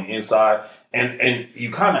 15 on the inside. And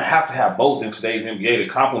you kind of have to have both in today's NBA to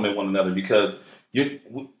complement one another because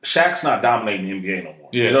Shaq's not dominating the NBA no more.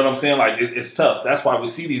 Yeah. You know what I'm saying? Like, it's tough. That's why we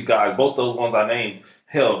see these guys, both those ones I named,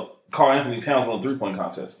 hell, Karl Anthony Towns won a 3-point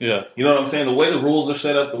contest. Yeah. You know what I'm saying? The way the rules are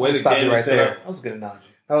set up, the way the game is set up. That was a good analogy.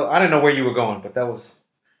 I didn't know where you were going, but that was...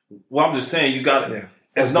 Well, I'm just saying, you got it. Yeah.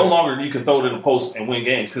 It's no longer you can throw it in the post and win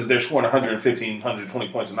games because they're scoring 115, 120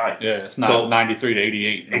 points a night. Yeah, it's not 93 to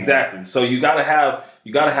 88. Exactly. So you gotta have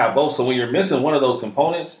both. So when you're missing one of those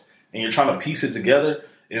components and you're trying to piece it together,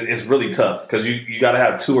 it's really tough because you got to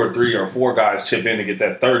have 2 or 3 or 4 guys chip in to get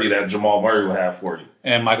that 30 that Jamal Murray will have for you.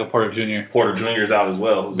 And Michael Porter Jr. Porter Jr. is out as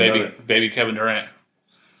well. Baby Kevin Durant.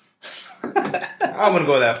 I wouldn't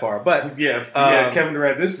go that far, but Kevin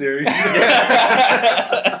Durant this series.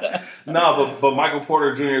 No, but Michael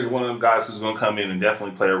Porter Jr. is one of them guys who's going to come in and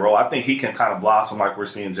definitely play a role. I think he can kind of blossom like we're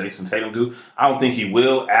seeing Jason Tatum do. I don't think he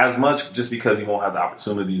will as much just because he won't have the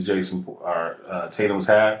opportunities Jason or Tatum's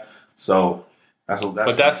had. So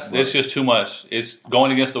it's just too much. It's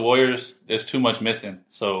going against the Warriors. There's too much missing.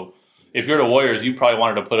 So if you're the Warriors, you probably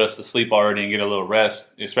wanted to put us to sleep already and get a little rest,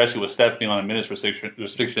 especially with Steph being on a minutes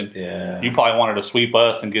restriction. Yeah, you probably wanted to sweep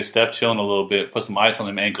us and get Steph chilling a little bit, put some ice on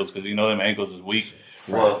them ankles because you know them ankles is weak.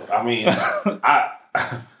 Well, I mean, I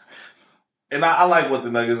like what the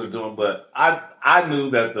Nuggets are doing, but I knew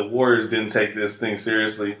that the Warriors didn't take this thing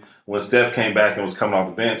seriously when Steph came back and was coming off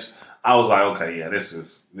the bench. I was like, okay, yeah, this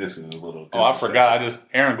is a little. Oh, I forgot.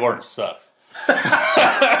 Aaron Gordon sucks.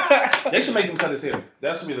 They should make him cut his hair.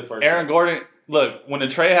 That should be the first. Aaron Gordon. Look, when the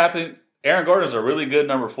trade happened, Aaron Gordon's a really good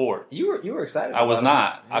number 4. You were excited. I was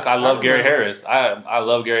not. I love Gary Harris. I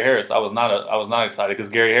love Gary Harris. I was not excited because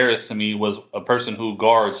Gary Harris to me was a person who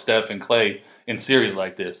guards Steph and Clay in series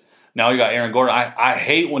like this. Now you got Aaron Gordon. I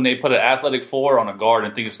hate when they put an athletic 4 on a guard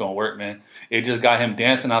and think it's going to work, man. It just got him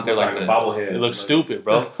dancing out there like a bobblehead. It looks stupid,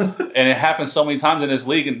 bro. And it happens so many times in this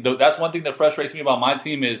league. And that's one thing that frustrates me about my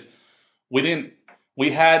team is we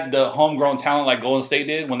had the homegrown talent like Golden State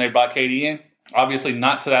did when they brought KD in. Obviously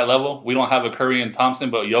not to that level. We don't have a Curry and Thompson,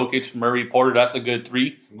 but Jokic, Murray, Porter, that's a good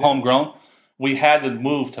 3 homegrown. We had the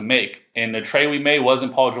move to make. And the trade we made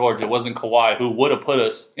wasn't Paul George. It wasn't Kawhi, who would have put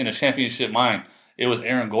us in a championship mind. It was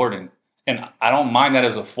Aaron Gordon. And I don't mind that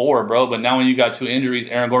as a 4, bro. But now when you got 2 injuries,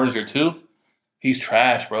 Aaron Gordon's your 2. He's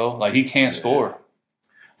trash, bro. Like, he can't score.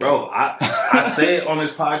 Bro, I said on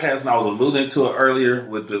this podcast, and I was alluding to it earlier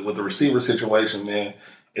with the receiver situation, man.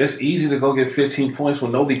 It's easy to go get 15 points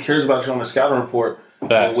when nobody cares about you on the scouting report.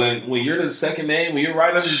 When you're the second name, when you're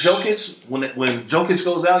right under Jokic, when Jokic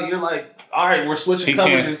goes out, you're like, all right, we're switching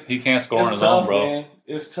coverages. He can't score on his own, bro. Man.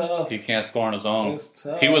 It's tough. He can't score on his own. It's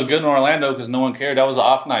tough. He was good in Orlando because no one cared. That was an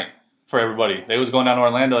off night for everybody. They was going down to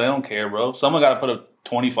Orlando. They don't care, bro. Someone got to put up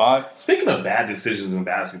 25. Speaking of bad decisions in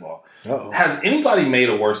basketball, has anybody made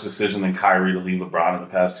a worse decision than Kyrie to leave LeBron in the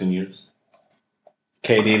past 10 years?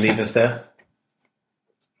 KD leaving Steph?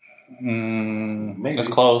 Maybe. It's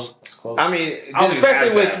close. I mean,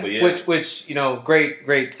 especially with which great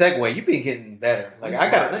segue. You've been getting better. Like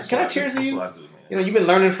can I cheers to you? You've been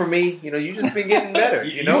learning from me. You've just been getting better.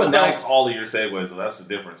 You announce all of your segues, so that's the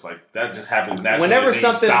difference. Like that just happens naturally. Whenever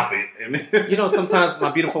something, stop it. Sometimes my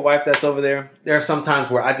beautiful wife that's over there. There are some times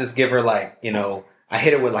where I just give her I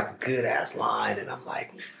hit her with like a good ass line, and I'm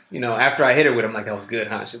like, after I hit her with, I'm like, that was good,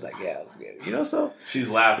 huh? She's like, yeah, that was good. So she's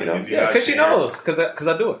laughing. Because she knows, because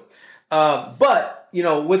I do it. But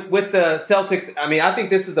with the Celtics, I mean, I think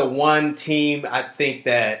this is the one team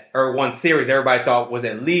one series everybody thought was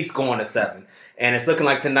at least going to 7, and it's looking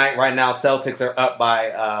like tonight. Right now, Celtics are up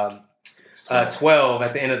by 12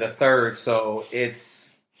 at the end of the third. So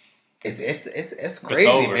it's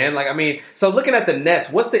crazy, man. Like, I mean, so looking at the Nets,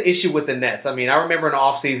 what's the issue with the Nets? I mean, I remember in the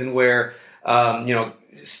offseason where Kyrie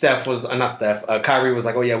was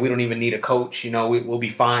like, oh yeah, we don't even need a coach. We'll be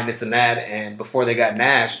fine, this and that. And before they got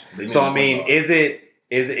Nash. So, I mean, is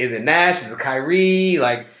it Nash? Is it Kyrie?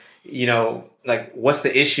 What's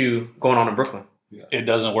the issue going on in Brooklyn? It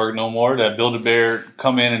doesn't work no more. That Build-A-Bear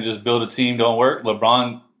come in and just build a team don't work.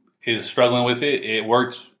 LeBron is struggling with it. It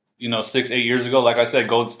worked, 6-8 years ago. Like I said,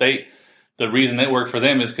 Golden State, the reason it worked for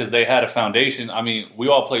them is because they had a foundation. I mean, we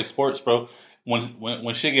all play sports, bro.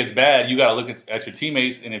 When shit gets bad, you gotta look at your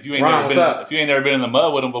teammates, and if you ain't never been in the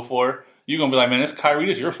mud with them before, you're gonna be like, man, this Kyrie,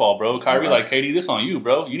 this your fault, bro. Kyrie, like KD, this on you,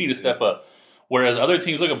 bro. You need to step up. Whereas other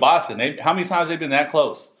teams, look at Boston. How many times they've been that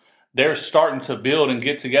close? They're starting to build and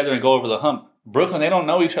get together and go over the hump. Brooklyn, they don't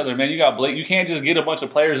know each other, man. You got Blake. You can't just get a bunch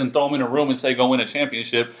of players and throw them in a room and say go win a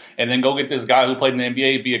championship, and then go get this guy who played in the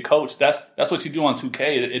NBA be a coach. That's what you do on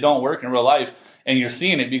 2K. It don't work in real life, and you're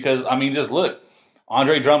seeing it because I mean, just look.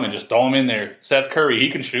 Andre Drummond, just throw him in there. Seth Curry, he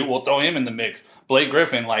can shoot. We'll throw him in the mix. Blake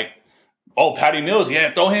Griffin, like, oh, Patty Mills,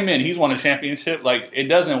 yeah, throw him in. He's won a championship. Like, it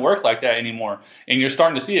doesn't work like that anymore. And you're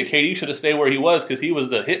starting to see it. KD should have stayed where he was because he was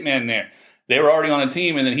the hitman there. They were already on a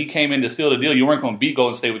team, and then he came in to seal the deal. You weren't going to beat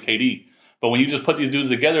Golden State with KD. But when you just put these dudes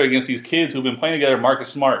together against these kids who've been playing together, Marcus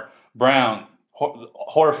Smart, Brown,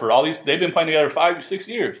 Horford, all these, they've been playing together 5-6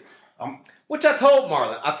 years. Which I told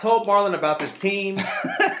Marlon. I told Marlon about this team.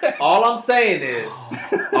 All I'm saying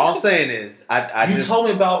is, I you just told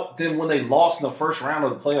me about them when they lost in the first round of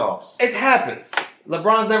the playoffs. it happens.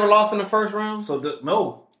 LeBron's never lost in the first round. So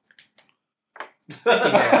no,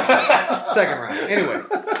 Second round. Anyways,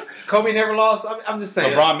 Kobe never lost. I'm just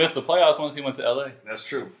saying. LeBron missed the playoffs once he went to LA. that's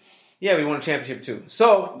true. Yeah, we won a championship too.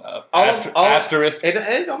 So Asterisk.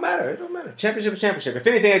 It don't matter. It don't matter. Championship is championship. If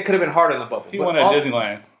anything, it could have been harder in the bubble. He won at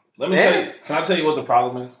Disneyland. Let me tell you. Can I tell you what the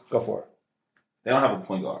problem is? Go for it. They don't have a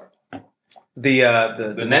point guard.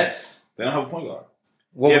 The Nets. They don't have a point guard.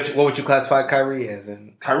 What would you classify Kyrie as?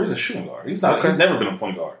 In Kyrie's a shooting guard. He's not. Okay. He's never been a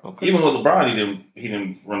point guard. Okay. Even with LeBron, he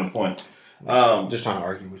didn't run the point. Just trying to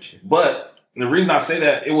argue with you. But the reason I say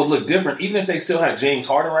that, it would look different. Even if they still had James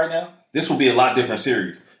Harden right now, this would be a lot different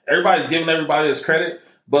series. Everybody's giving everybody this credit,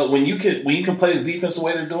 but when you can play the defense the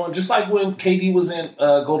way they're doing, just like when KD was in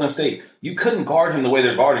Golden State, you couldn't guard him the way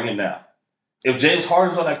they're guarding him now. If James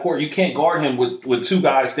Harden's on that court, you can't guard him with two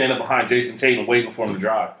guys standing behind Jason Tatum waiting for him to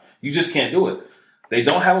drive. You just can't do it. They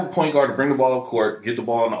don't have a point guard to bring the ball up court, get the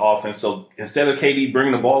ball in the offense. So instead of KD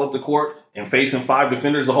bringing the ball up the court and facing 5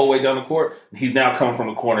 defenders the whole way down the court, he's now coming from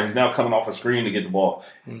the corner. He's now coming off a screen to get the ball.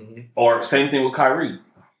 Mm-hmm. Or same thing with Kyrie.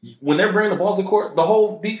 When they're bringing the ball to the court, the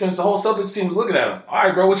whole defense, the whole Celtics team is looking at him. All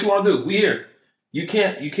right, bro, what you want to do? We here. You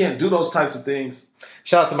can't do those types of things.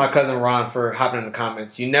 Shout out to my cousin Ron for hopping in the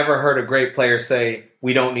comments. You never heard a great player say,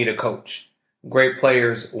 "We don't need a coach." Great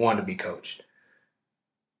players want to be coached.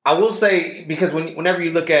 I will say, because whenever you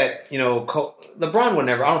look at, LeBron would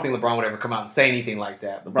never. I don't think LeBron would ever come out and say anything like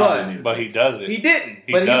that. But he does it. He didn't.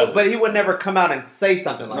 But he would never come out and say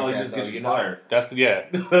something like that. No, he just gets you fired.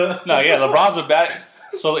 LeBron's a bad.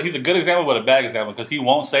 So he's a good example, but a bad example because he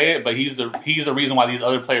won't say it. But he's the reason why these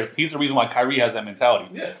other players. He's the reason why Kyrie has that mentality.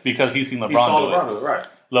 Yeah, because he's seen LeBron do it. Right.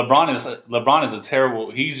 LeBron is a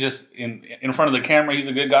terrible. He's just in front of the camera. He's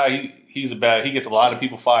a good guy. He's a bad. He gets a lot of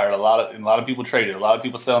people fired. A lot of people traded. A lot of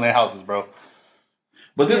people selling their houses, bro.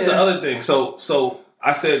 But this is the other thing. So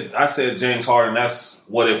I said James Harden. That's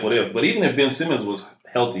what if. But even if Ben Simmons was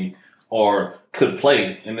healthy or could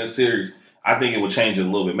play in this series, I think it would change it a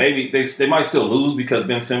little bit. Maybe they might still lose because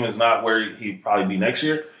Ben Simmons not where he'd probably be next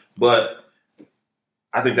year. But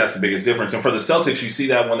I think that's the biggest difference. And for the Celtics, you see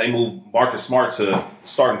that when they move Marcus Smart to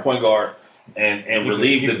starting point guard and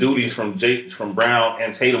relieve the duties from Brown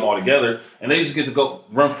and Tatum altogether, and they just get to go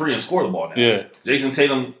run free and score the ball now. Yeah. Jason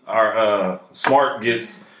Tatum, Smart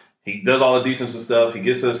he does all the defensive stuff. He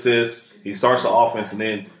gets assists. He starts the offense, and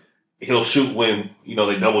then he'll shoot when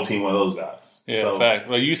they double team one of those guys. Yeah, fact.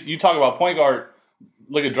 Well, you talk about point guard.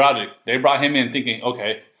 Look at Dragic. They brought him in thinking,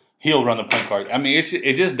 okay, he'll run the point guard. I mean,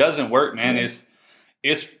 it just doesn't work, man.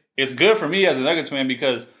 Mm-hmm. It's good for me as a Nuggets fan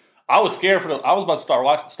because I was scared I was about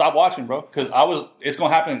to stop watching, bro. Because it's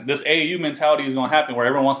gonna happen. This AAU mentality is gonna happen where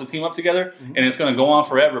everyone wants to team up together, mm-hmm. and it's gonna go on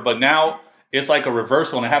forever. But now it's like a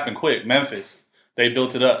reversal, and it happened quick. Memphis, they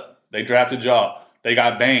built it up. They drafted Ja. They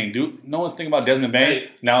got Bane. Dude, no one's thinking about Desmond Bane.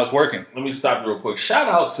 Now it's working. Let me stop you real quick. Shout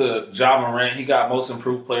out to Ja Morant. He got Most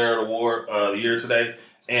Improved Player Award the year today.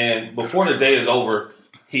 And before the day is over,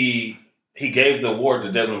 he gave the award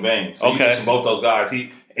to Desmond Bane. So he mentioned both those guys.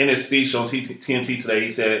 He in his speech on TNT today,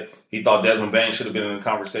 he said he thought Desmond Bane should have been in the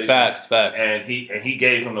conversation. Facts. And he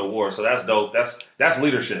gave him the award. So that's dope. That's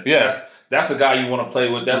leadership. Yeah. That's a guy you want to play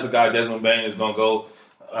with. That's a guy Desmond Bane is going to go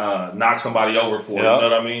knock somebody over for. Yep. You know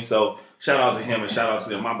what I mean? So shout out to him and shout out to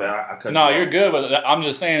them. My bad. I cut you off. You're good, but I'm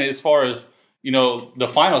just saying as far as, the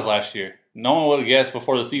finals last year, no one would have guessed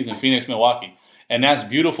before the season, Phoenix, Milwaukee. And that's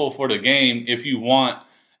beautiful for the game if you want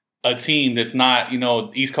a team that's not,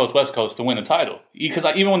 East Coast, West Coast to win a title. Because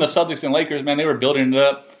even when the Celtics and Lakers, man, they were building it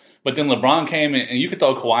up. But then LeBron came in, and you could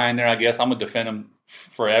throw Kawhi in there, I guess. I'm going to defend him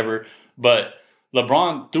forever. But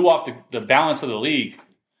LeBron threw off the balance of the league.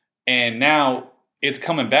 And now it's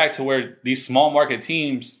coming back to where these small market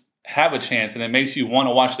teams have a chance, and it makes you want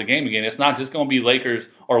to watch the game again. It's not just going to be Lakers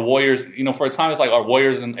or Warriors. For a time, it's like our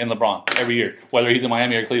Warriors and LeBron every year, whether he's in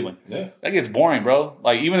Miami or Cleveland. Yeah, that gets boring, bro.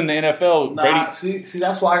 Like even in the NFL, Brady. See,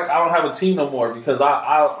 that's why I don't have a team no more because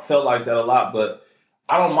I felt like that a lot. But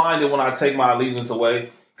I don't mind it when I take my allegiance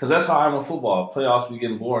away because that's how I'm in football. Playoffs be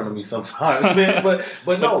getting boring to me sometimes, man. But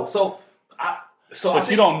no,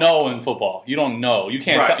 but you don't know in football. You don't know. You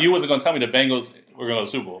can't. Right. You wasn't going to tell me the Bengals we're going to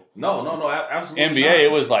the Super Bowl. No, absolutely. NBA, not.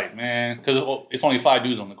 it was like, man, because it's only 5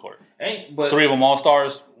 dudes on the court. But 3 of them all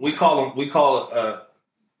stars. We call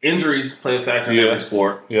injuries play a factor in every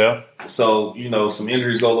sport. Yeah. So some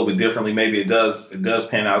injuries go a little bit differently. Maybe it does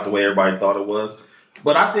pan out the way everybody thought it was.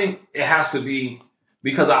 But I think it has to be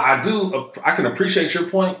because I can appreciate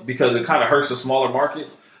your point because it kind of hurts the smaller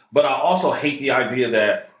markets. But I also hate the idea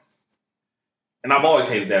that, and I've always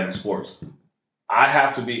hated that in sports. I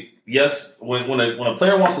have to be when a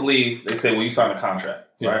player wants to leave, they say, well, you signed a contract,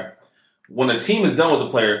 right? When a team is done with the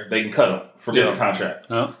player, they can cut him, forget the contract.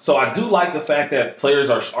 Yeah. So I do like the fact that players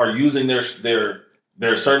are using their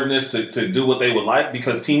assertiveness to do what they would like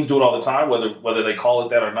because teams do it all the time, whether they call it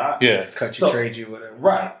that or not. Yeah, trade you, whatever.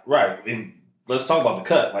 Right. And let's talk about the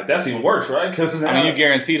cut. Like that's even worse, right? Because you're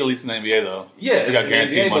guaranteed at least in the NBA though. Yeah, you got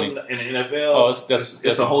guaranteed money. But in the NFL,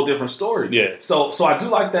 it's a whole different story. Yeah. So I do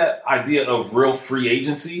like that idea of real free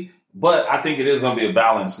agency. But I think it is going to be a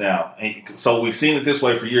balance now. And so we've seen it this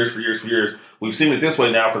way for years. We've seen it this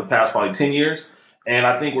way now for the past probably 10 years. And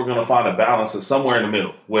I think we're going to find a balance of somewhere in the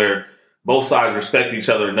middle where both sides respect each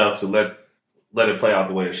other enough to let it play out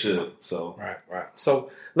the way it should. So Right. So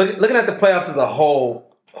looking at the playoffs as a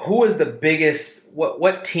whole, who is the biggest,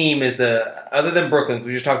 what team is other than Brooklyn,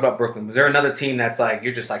 we just talked about Brooklyn, was there another team that's like,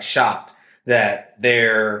 you're just like shocked that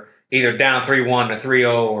they're either down 3-1 or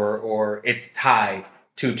 3-0 or it's tied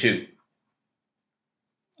 2-2?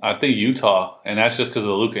 I think Utah, and that's just because of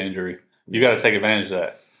the Luka injury. You got to take advantage of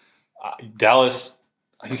that. Dallas,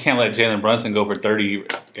 you can't let Jalen Brunson go for 30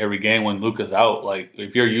 every game when Luka's out. Like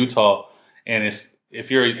if you're Utah, and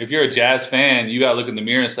if you're a Jazz fan, you got to look in the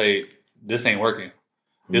mirror and say, "This ain't working.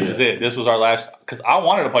 This is it. This was our last." Because I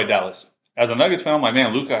wanted to play Dallas as a Nuggets fan. I'm like,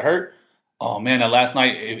 man, Luka hurt. Oh, man, that last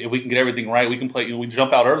night, if we can get everything right, we can play. We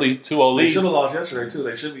jump out early, 2-0 lead. They should have lost yesterday, too.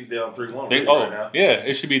 They should be down 3-1 right now. Yeah,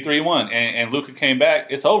 it should be 3-1. And Luka came back.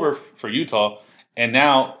 It's over for Utah. And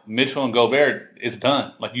now Mitchell and Gobert, it's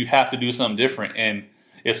done. Like, you have to do something different. And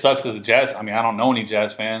it sucks as a Jazz. I mean, I don't know any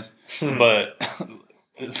Jazz fans. But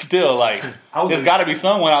still, like, there's got to be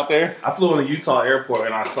someone out there. I flew in the Utah airport,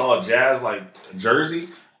 and I saw a Jazz, jersey.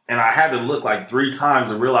 And I had to look, 3 times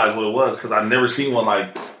to realize what it was because I'd never seen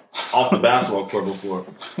one, off the basketball court before.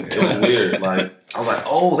 It was weird. I was like,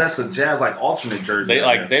 oh, that's a Jazz alternate jersey.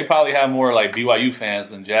 They probably have more BYU fans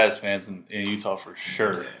than Jazz fans in Utah for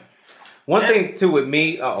sure. One thing too with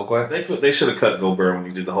me, go ahead. They should have cut Gobert when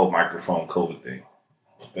he did the whole microphone COVID thing.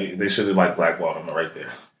 They should have blackballed him right there.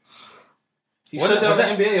 He shut down the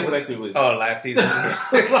NBA effectively. Oh, last season.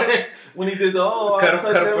 When he did cut him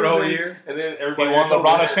for the whole year, and then everybody won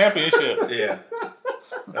LeBron a championship. Yeah,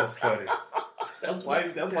 that's funny. That's why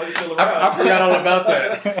you still around. I forgot all about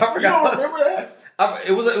that. You don't remember that?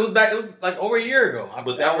 It was back. It was over a year ago.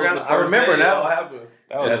 But that was the first I remember day now. What happened?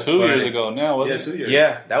 That was 2 years ago. Now, wasn't it? 2 years.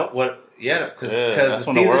 Yeah, because that's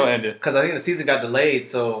when the world ended. Because I think the season got delayed.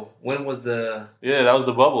 So when was the? Yeah, that was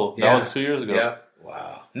the bubble. Yeah. That was 2 years ago. Yeah.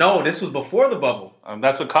 Wow. No, this was before the bubble.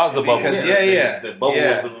 That's what caused the bubble. The bubble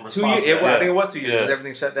was the 2 years. I think it was 2 years because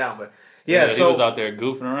everything shut down. But so he was out there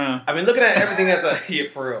goofing around. I mean, looking at everything as a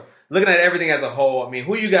for real. Looking at everything as a whole, I mean,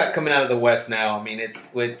 who you got coming out of the West now? I mean,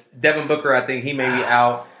 it's with Devin Booker. I think he may be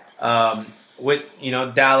out. With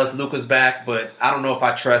Dallas, Luka's back, but I don't know if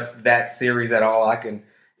I trust that series at all.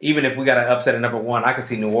 Even if we got an upset at number 1, I can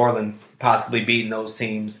see New Orleans possibly beating those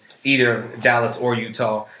teams, either Dallas or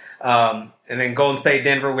Utah. And then Golden State,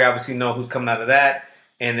 Denver, we obviously know who's coming out of that.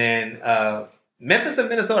 And then Memphis and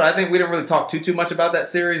Minnesota, I think we didn't really talk too much about that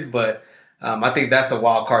series, but I think that's a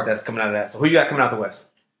wild card that's coming out of that. So who you got coming out the West?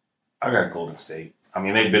 I got Golden State. I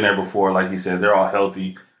mean, they've been there before. Like you said, they're all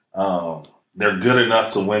healthy. They're good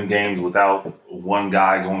enough to win games without one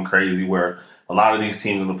guy going crazy, where a lot of these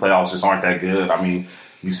teams in the playoffs just aren't that good. I mean,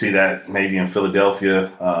 you see that maybe in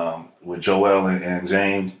Philadelphia with Joel and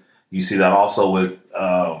James. You see that also with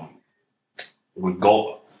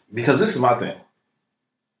Gold. Because this is my thing.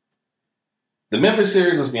 The Memphis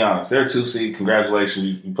series, let's be honest, they're a 2 seed.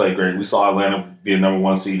 Congratulations, you played great. We saw Atlanta be a number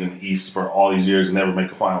 1 seed in the East for all these years and never make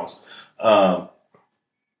the finals. The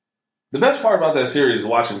best part about that series is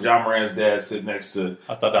watching John Moran's dad sit next to.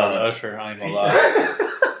 I thought that was Usher. I ain't gonna lie.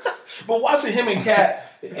 But watching him and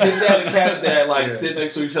Cat, his dad and Cat's dad, sit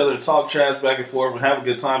next to each other and talk trash back and forth and have a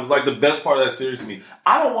good time is the best part of that series to me.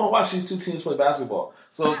 I don't want to watch these 2 teams play basketball.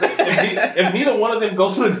 So if neither one of them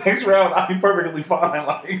goes to the next round, I'd be perfectly fine.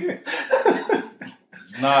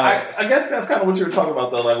 I guess that's kind of what you were talking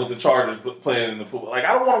about, though, with the Chargers playing in the football. I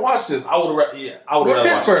don't want to watch this. I would rather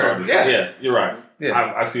watch the Chargers. Yeah, you're right.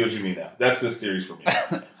 Yeah. I see what you mean now. That's this series for me.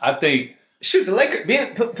 I think. Shoot, the Lakers.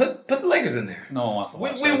 Put the Lakers in there. No one wants to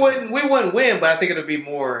watch we wouldn't win, but I think it'll be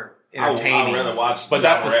more entertaining. I'd rather watch. But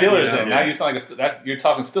that's the Steelers. Then Now you sound like you're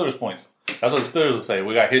talking Steelers points. That's what the Steelers will say.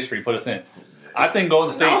 We got history. Put us in. I think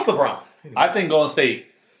Golden State. No, it's LeBron. I think Golden State.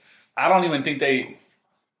 I don't even think they.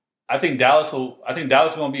 I think Dallas will. I think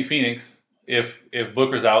Dallas is going to beat Phoenix if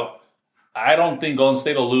Booker's out. I don't think Golden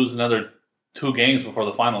State will lose another 2 games before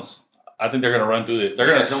the finals. I think they're going to run through this. They're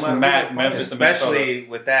going to smack Memphis, especially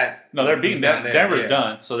with that. No, they're beating them. Denver's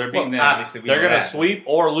done, so they're beating them. Obviously, they're going to sweep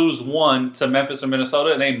or lose 1 to Memphis or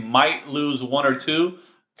Minnesota, and they might lose 1 or 2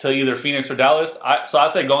 to either Phoenix or Dallas. So I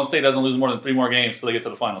say Golden State doesn't lose more than 3 more games till they get to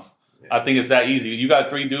the finals. Yeah. I think it's that easy. You got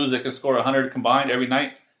 3 dudes that can score 100 combined every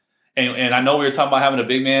night, and I know we were talking about having a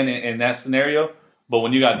big man in that scenario. But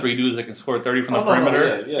when you got 3 dudes that can score 30 from the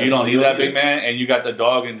perimeter, you don't need that big man, and you got the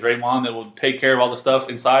dog and Draymond that will take care of all the stuff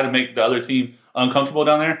inside and make the other team uncomfortable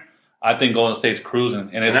down there. I think Golden State's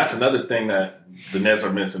cruising, and that's another thing that the Nets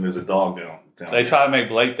are missing is a dog down. They try to make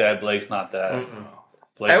Blake that. Blake's not that.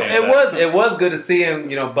 It was good to see him,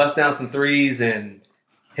 bust down some threes and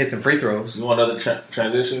hit some free throws. You want another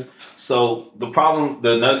transition? So the problem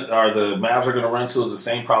the Mavs are going to run into is the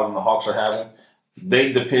same problem the Hawks are having.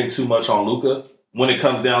 They depend too much on Luka. When it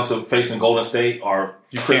comes down to facing Golden State or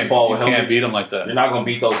Chris Paul, you can't beat them like that. You're not going to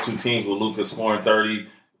beat those 2 teams with Luka scoring 30,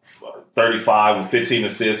 35 with 15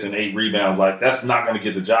 assists and 8 rebounds. Like, that's not going to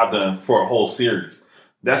get the job done for a whole series.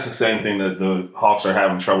 That's the same thing that the Hawks are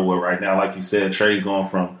having trouble with right now. Like you said, Trey's going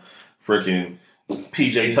from freaking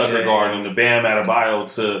PJ Tucker guarding the Bam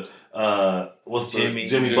Adebayo to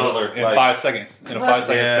Jimmy Butler in 5 seconds. In a 5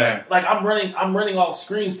 second span. Like I'm running off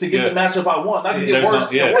screens to get the matchup I want, not to get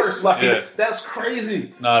worse. Like that's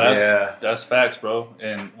crazy. No, that's facts, bro.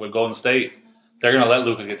 And with Golden State, they're gonna let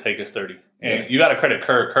Luka take his 30. And you got to credit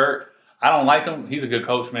Kerr. Kerr, I don't like him. He's a good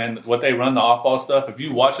coach, man. What they run, the off ball stuff. If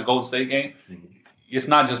you watch a Golden State game, it's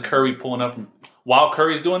not just Curry pulling up from. While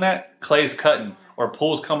Curry's doing that, Clay's cutting or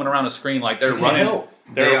Poole's coming around the screen like they're running.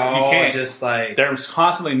 They're all just like they're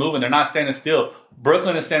constantly moving. They're not standing still.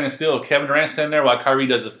 Brooklyn is standing still. Kevin Durant's standing there while Kyrie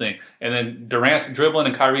does this thing, and then Durant's dribbling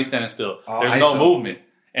and Kyrie's standing still. There's no movement,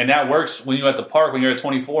 and that works when you're at the park when you're at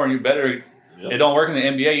 24 and you're better. It don't work in the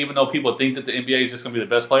NBA, even though people think that the NBA is just going to be the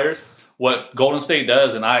best players. What Golden State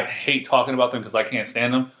does, and I hate talking about them because I can't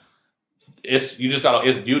stand them. It's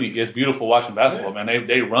beauty. It's beautiful watching basketball, man.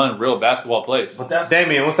 They run real basketball plays. But that's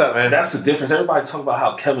Damian, what's up, man? That's the difference. Everybody talk about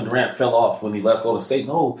how Kevin Durant fell off when he left Golden State.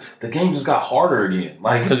 No, the game just got harder again.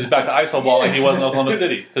 Like because he's back to ISO ball like he was in Oklahoma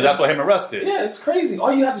City. Because that's what him and Russ did. Yeah, it's crazy.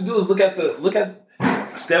 All you have to do is look at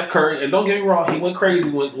Steph Curry, and don't get me wrong, he went crazy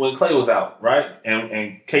when Clay was out, right?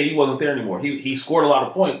 And KD wasn't there anymore. He scored a lot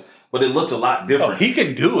of points, but it looked a lot different. He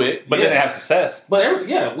can do it, but didn't have success. But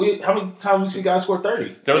how many times we see guys score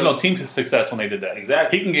 30? There was no team success when they did that.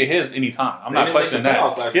 Exactly. He can get his anytime. I'm not questioning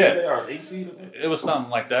that. They are 8 seed. It was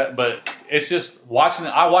something like that, but it's just watching it.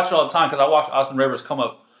 I watch it all the time because I watch Austin Rivers come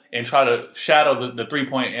up and try to shadow the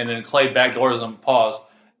 3-point, and then Clay backdoors him, pause.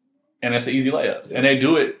 And it's an easy layup. Yeah. And they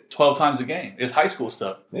do it 12 times a game. It's high school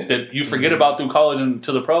stuff that you forget about through college and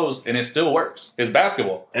to the pros, and it still works. It's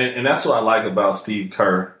basketball. And that's what I like about Steve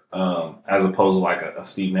Kerr as opposed to like a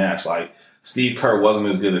Steve Nash. Like, Steve Kerr wasn't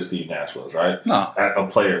as good as Steve Nash was, right? No. A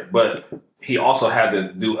player. But he also had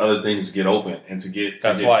to do other things to get open and to get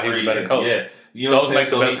That's why he's a better coach. Yeah. You know Those make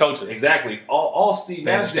the best coaches. Exactly. All Steve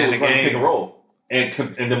Nash did was run pick and roll and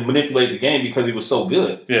then manipulate the game because he was so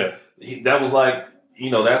good. Yeah. That was like,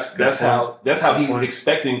 that's how he's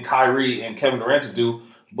expecting Kyrie and Kevin Durant to do.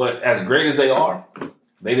 But as great as they are,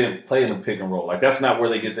 they didn't play in the pick and roll. Like, that's not where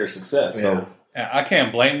they get their success. Yeah. So I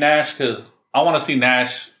can't blame Nash because I want to see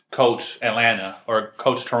Nash coach Atlanta or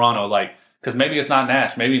coach Toronto. Like, because maybe it's not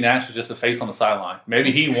Nash. Maybe Nash is just a face on the sideline.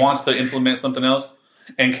 Maybe he wants to implement something else.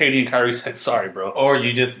 And KD and Kyrie said, "Sorry, bro." Or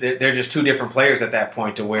they're just 2 different players at that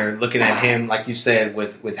point. To where looking at him, like you said,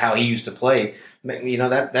 with how he used to play.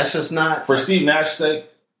 That's just not... For Steve Nash's sake,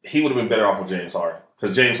 he would have been better off with James Harden.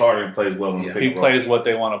 Because James Harden plays well in the pick and roll. He plays what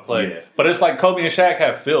they want to play. Yeah. But it's like Kobe and Shaq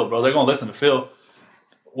have Phil, bro. They're going to listen to Phil.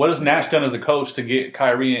 What has Nash done as a coach to get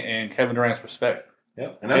Kyrie and Kevin Durant's respect?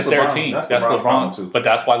 Yep. And that's their team. That's LeBron too. But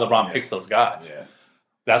that's why LeBron picks those guys. Yeah.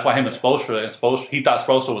 That's why him and Spoelstra, he thought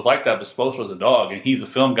Spoelstra was like that, but Spoelstra's a dog, and he's a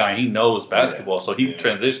film guy, and he knows basketball, so he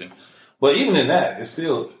transitioned. But even in that, it's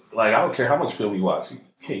still, like, I don't care how much film you watch. You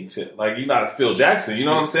can't tell. Like, you're not Phil Jackson, you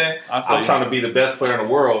know what I'm saying? I'm trying to be the best player in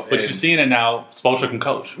the world. But you're seeing it now, Spoelstra can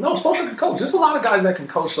coach. No, Spoelstra can coach. There's a lot of guys that can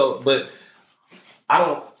coach, but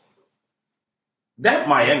that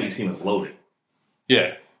Miami team is loaded.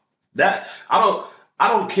 Yeah. I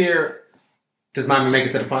don't care. Does Miami make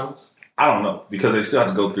it to the finals? I don't know, because they still have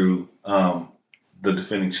to go through the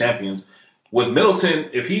defending champions. With Middleton,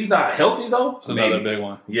 if he's not healthy though, it's another big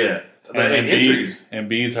one. Yeah, and injuries.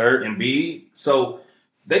 Embiid's hurt. Embiid. So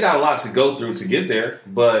they got a lot to go through to get there.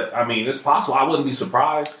 But I mean, it's possible. I wouldn't be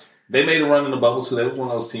surprised. They made a run in the bubble too. They were one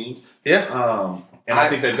of those teams. Yeah. And I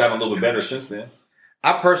think they've gotten a little bit better since then.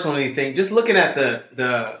 I personally think, just looking at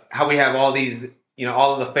the how we have all these,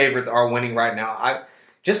 all of the favorites are winning right now.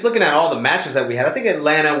 Just looking at all the matchups that we had, I think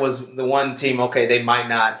Atlanta was the one team. Okay, they might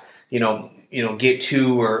not, get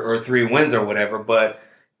 2 or 3 wins or whatever, but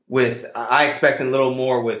I expect a little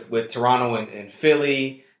more with Toronto and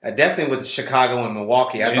Philly. Definitely with Chicago and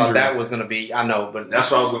Milwaukee. I thought that was going to be. I know, but that's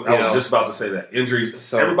what I was just about to say. That injuries.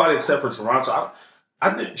 So everybody except for Toronto. I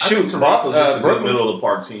think Toronto's just a good middle of the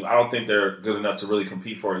park team. I don't think they're good enough to really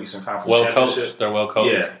compete for an Eastern Conference championship. They're well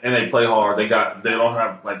coached. Yeah, and they play hard. They don't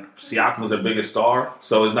have Siakam's their biggest star,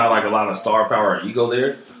 so it's not like a lot of star power or ego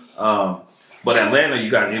there. But Atlanta, you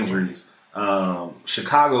got injuries.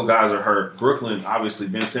 Chicago guys are hurt. Brooklyn, obviously,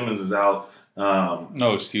 Ben Simmons is out.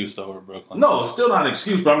 No excuse though for Brooklyn. No, it's still not an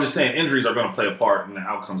excuse, but I'm just saying injuries are going to play a part in the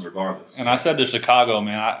outcomes regardless. And I said to Chicago,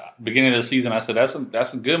 man, beginning of the season, I said that's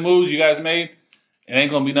some good moves you guys made. It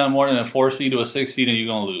ain't going to be nothing more than a 4 seed to a 6 seed, and you're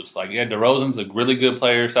going to lose. DeRozan's a really good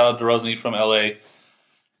player. Shout out to DeRozan. He's from L.A.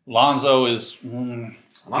 Lonzo is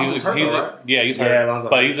Lonzo's hurt, right? Yeah, he's hurt. Yeah, Lonzo.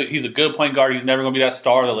 But he's a good point guard. He's never going to be that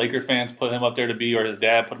star the Laker fans put him up there to be, or his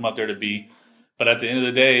dad put him up there to be. But at the end of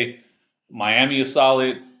the day, Miami is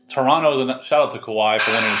solid. Toronto is shout out to Kawhi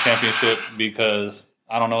for winning the championship, because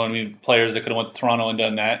I don't know any players that could have went to Toronto and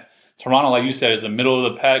done that. Toronto, like you said, is a middle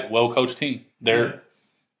of the pack, well coached team.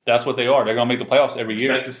 That's what they are. They're going to make the playoffs every year.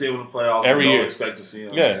 Expect to see them in the playoffs. Every year. Expect to see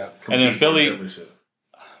them. Yeah. And then Philly,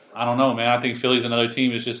 I don't know, man. I think Philly's another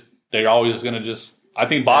team. It's just, they're always going to I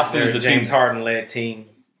think Boston is the James Harden-led team.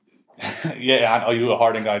 Yeah, I know you're a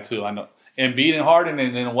Harden guy too. I know. Embiid and Harden,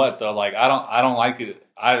 and then what though? I don't like it.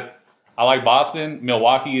 I like Boston.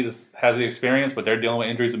 Milwaukee has the experience, but they're dealing with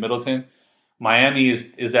injuries with Middleton. Miami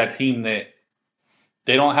is that team that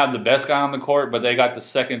they don't have the best guy on the court, but they got the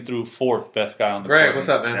 2nd through 4th best guy on the court. Greg, what's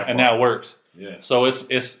up, man? And that works. Yeah. So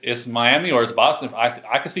it's Miami or it's Boston.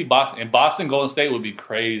 I could see Boston. And Boston Golden State would be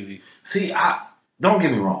crazy. See, don't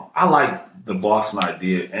get me wrong. I like the Boston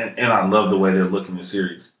idea, and I love the way they're looking at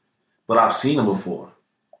series. But I've seen them before,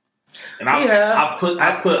 and I put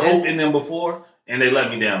hope in them before, and they let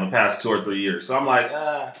me down the past 2 or 3 years. So I'm like,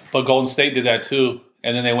 But Golden State did that too,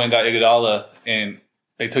 and then they went and got Iguodala, and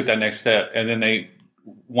they took that next step, and then they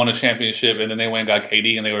won a championship, and then they went and got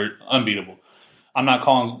KD, and they were unbeatable. I'm not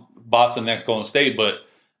calling Boston next Golden State, but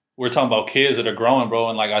we're talking about kids that are growing, bro.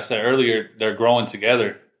 And like I said earlier, they're growing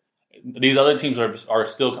together. These other teams are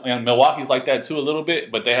still, and Milwaukee's like that too a little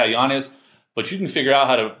bit, but they have Giannis. But you can figure out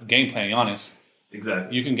how to game plan Giannis.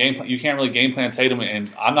 Exactly. You can game plan. You can't really game plan Tatum,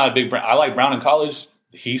 and I'm not a big. I like Brown in college.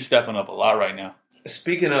 He's stepping up a lot right now.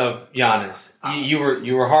 Speaking of Giannis,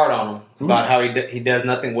 you were hard on him about how he does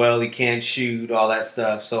nothing well. He can't shoot, all that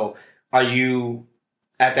stuff. So, are you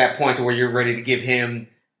at that point to where you're ready to give him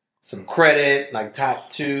some credit, like top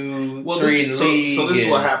 2, 3 in the league? So this is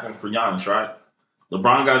what happened for Giannis, right?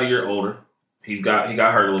 LeBron got a year older. He got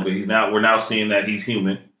hurt a little bit. We're now seeing that he's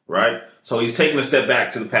human, right? So he's taking a step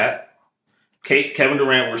back to the pack. Kevin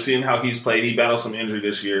Durant, we're seeing how he's played. He battled some injury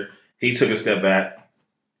this year. He took a step back.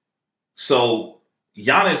 So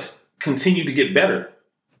Giannis continued to get better.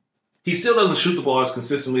 He still doesn't shoot the ball as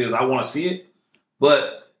consistently as I want to see it,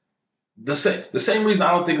 but the same reason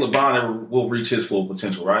I don't think LeBron ever will reach his full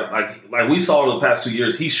potential, right? Like we saw over the past 2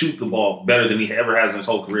 years, he shoots the ball better than he ever has in his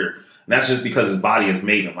whole career. And that's just because his body has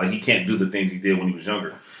made him. Like, he can't do the things he did when he was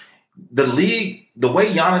younger. The league, the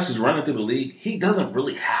way Giannis is running through the league, he doesn't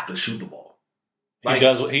really have to shoot the ball.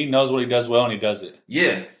 He knows what he does well, and he does it.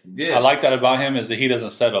 Yeah. I like that about him, is that he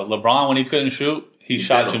doesn't settle. LeBron, when he couldn't shoot, he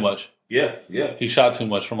shot too much. Yeah. He shot too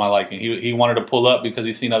much for my liking. He wanted to pull up because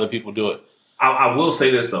he's seen other people do it. I will say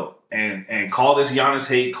this, though, and call this Giannis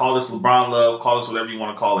hate, call this LeBron love, call this whatever you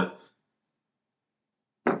want to call it.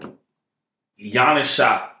 Giannis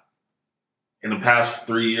shot in the past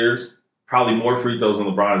 3 years probably more free throws than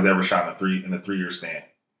LeBron has ever shot in a 3-year span.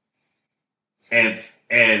 And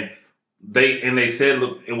they said,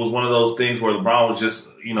 look, it was one of those things where LeBron was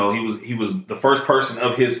just, he was the first person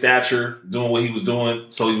of his stature doing what he was doing,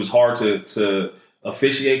 so he was hard to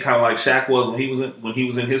officiate, kind of like Shaq was when he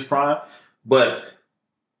was in his prime. But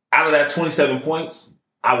out of that 27 points,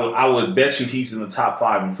 I would bet you he's in the top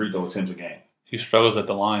 5 in free throw attempts a game. He struggles at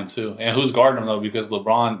the line too, and who's guarding him though? Because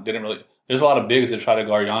LeBron didn't really. There's a lot of bigs that try to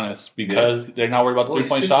guard Giannis because they're not worried about the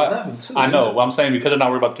 3-point shot. I know. Well, I'm saying because they're not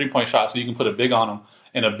worried about the 3-point shot, so you can put a big on them,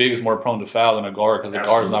 and a big is more prone to foul than a guard because the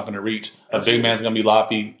guard's not going to reach. A big man's going to be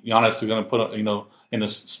loppy. Giannis is going to put, in the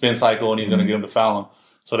spin cycle, and he's going to get him to foul him.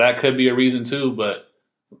 So that could be a reason too. But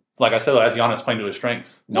like I said, that's Giannis playing to his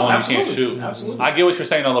strengths. Knowing he can't shoot. Absolutely. I get what you're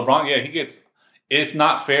saying on LeBron. Yeah, he gets. It's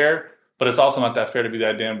not fair, but it's also not that fair to be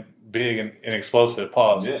that damn big and explosive.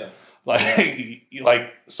 Pause. Yeah.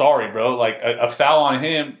 Like, sorry, bro. Like a foul on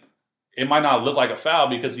him, it might not look like a foul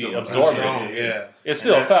because he absorbed it. Yeah, it's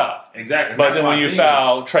still a foul. Exactly. But then when you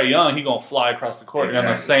foul Trae Young, he gonna fly across the court on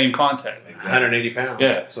the same contact. 180 pounds.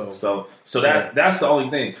 Yeah. So that's the only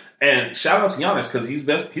thing. And shout out to Giannis because he's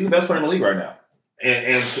the best player in the league right now.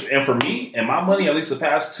 And for me and my money, at least the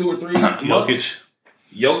past 2 or 3 months,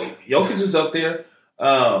 Jokic is up there.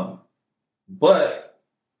 But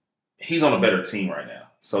he's on a better team right now,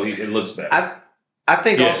 so it looks better. I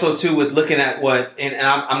think also too with looking at what, and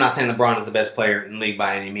I'm not saying LeBron is the best player in the league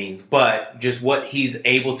by any means, but just what he's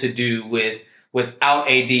able to do without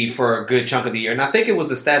AD for a good chunk of the year. And I think it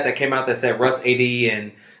was a stat that came out that said Russ, AD,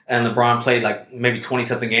 and LeBron played like maybe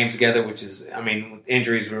 20-something games together, which is, I mean,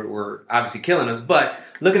 injuries were obviously killing us. But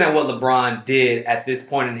looking at what LeBron did at this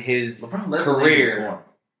point in his career,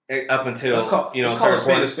 up until let's call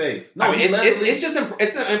a spade. No, I mean, it's just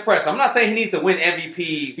impressive. I'm not saying he needs to win MVP.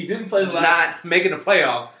 He didn't play the last, not making the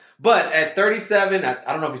playoffs. But at 37, I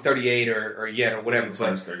don't know if he's 38 or yet or whatever. He's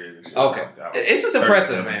 38 this year. Okay, it's just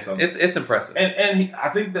impressive, man. So. It's impressive. And I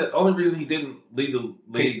think the only reason he didn't lead the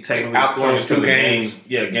league technically outscoring is because of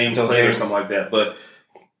games played or something like that. But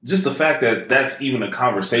just the fact that that's even a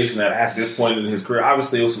conversation at this point in his career.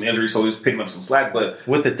 Obviously, it was some injury, so he was picking up some slack. But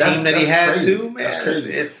with the team that he had too, man, that's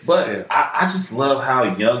crazy. I just love how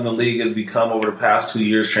young the league has become over the past 2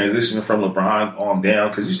 years, transitioning from LeBron on down.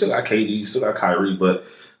 Because you still got KD, you still got Kyrie, but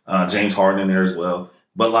James Harden in there as well.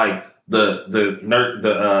 But like the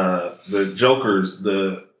Jokers,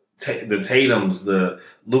 the Tatums, the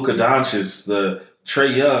Luka Doncic, the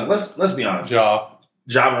Trae Young. Let's be honest.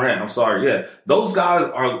 Ja Morant, I'm sorry. Yeah. Those guys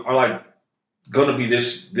are like going to be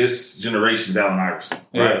this generation's Allen Iverson,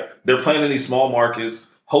 right? Yeah. They're playing in these small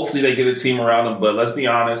markets. Hopefully they get a team around them, but let's be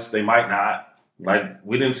honest, they might not. Like,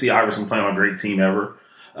 we didn't see Iverson playing on a great team ever.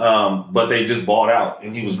 But they just balled out,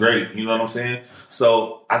 and he was great. You know what I'm saying?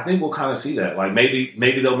 So I think we'll kind of see that. Like, maybe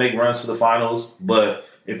they'll make runs to the finals, but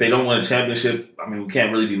if they don't win a championship, I mean, we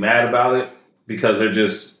can't really be mad about it because they're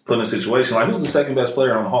just put in a situation. Like, who's the second best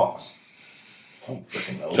player on the Hawks? I don't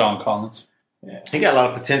freaking know. John Collins. Yeah. He got a lot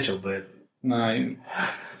of potential, but no,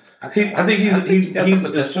 I think he's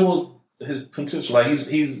full his potential. Like,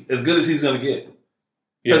 he's as good as he's going to get.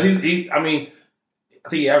 Because I think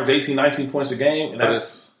he averaged 18, 19 points a game, and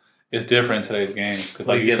it's different in today's game because,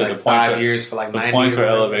 like you said, like 5 years for like 9 years. The points are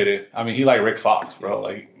elevated. I mean, he like Rick Fox, bro.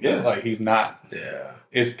 Like, like he's not. Yeah,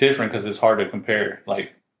 it's different because it's hard to compare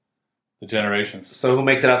like the generations. So who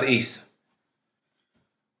makes it out the East?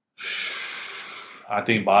 I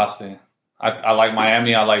think Boston. I like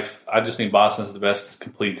Miami. I just think Boston's the best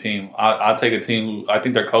complete team. I'll take a team who I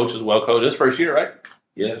think their coach is well coached. This first year, right?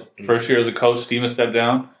 Yeah. First year as a coach, Steven stepped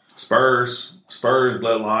down. Spurs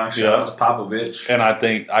bloodline. Shout out to Popovich. And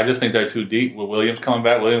I just think they're too deep. With Williams coming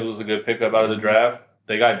back, Williams was a good pickup out of the draft.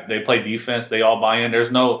 They play defense. They all buy in. There's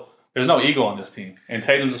no ego on this team. And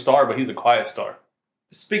Tatum's a star, but he's a quiet star.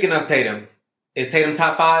 Speaking of Tatum, is Tatum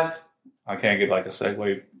top 5? I can't get like a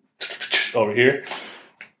segue over here.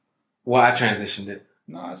 Well, I transitioned it.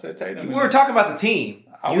 No, I said Tatum. We were talking about the team.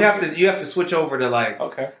 You have to switch over to like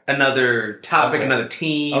another topic, another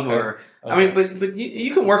team, or I mean, but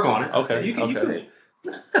you can work on it. Okay, you can. I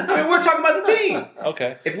mean, we're talking about the team.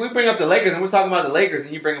 Okay. If we bring up the Lakers and we're talking about the Lakers,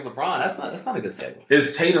 and you bring up LeBron, that's not a good segue.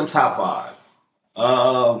 Is Tatum top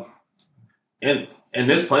 5? In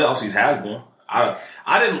this playoffs, he has been. I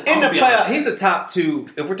didn't in the playoffs. He's a top 2.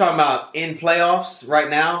 If we're talking about in playoffs right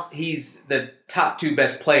now, he's the top 2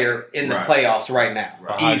 best player in the playoffs right now.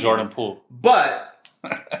 Behind Jordan Poole. But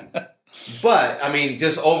I mean,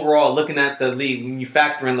 just overall, looking at the league, when you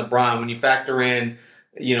factor in LeBron, when you factor in,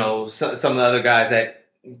 some of the other guys that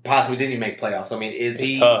possibly didn't even make playoffs. I mean, it's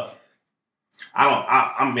tough.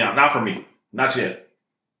 I'm not for me, not yet.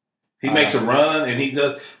 He makes a run, and he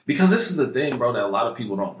does because this is the thing, bro, that a lot of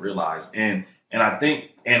people don't realize, and I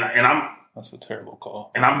think, and I'm that's a terrible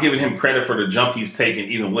call, and I'm giving him credit for the jump he's taken,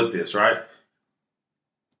 even with this, right?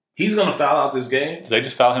 He's going to foul out this game. They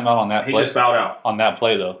just fouled him out on that play. He just fouled out. On that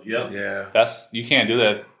play, though. Yep. Yeah. You can't do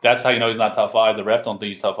that. That's how you know he's not top 5. The ref don't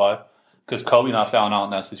think he's top 5. Because Kobe not fouling out in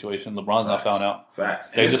that situation. LeBron's not fouling out. Facts.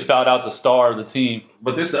 They just fouled out the star of the team.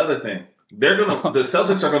 But this is the other thing. The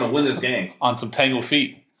Celtics are going to win this game. On some tangled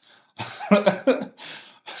feet.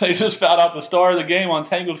 They just fouled out the star of the game on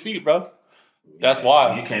tangled feet, bro. That's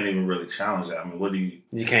wild. You can't even really challenge that. I mean, what do you...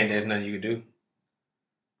 You can't. There's nothing you can do.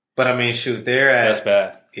 But, I mean, shoot, they're at... That's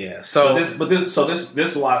bad. Yeah. So this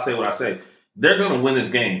is why I say what I say. They're going to win this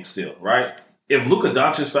game still, right? If Luka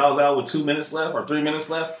Doncic fouls out with 2 minutes left or 3 minutes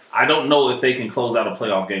left, I don't know if they can close out a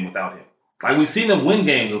playoff game without him. Like, we've seen them win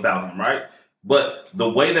games without him, right? But the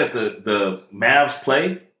way that the Mavs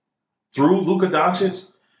play through Luka Doncic,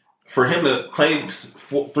 for him to play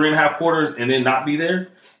 3.5 quarters and then not be there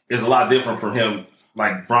is a lot different from him,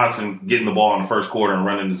 like Bronson getting the ball in the first quarter and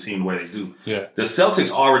running the team the way they do. Yeah. The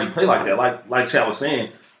Celtics already play like that. Like Chad was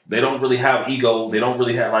saying, they don't really have ego. They don't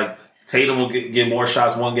really have, like, Tatum will get more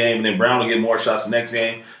shots one game, and then Brown will get more shots the next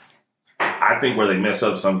game. I think where they mess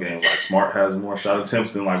up some games, like Smart has more shot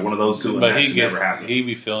attempts than like one of those two. But he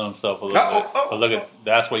be feeling himself a little bit. But look at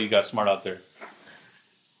that's why you got Smart out there.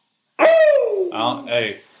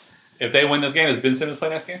 Hey, if they win this game, does Ben Simmons play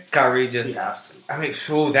next game? Kyrie just. He has to. I mean,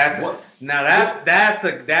 sure. That's a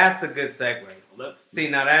good segue. See,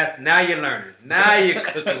 now you're learning. Now you're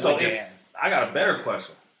cooking So with gas. I got a better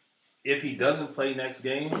question. If he doesn't play next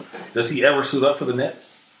game, does he ever suit up for the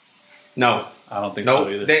Nets? No. I don't think so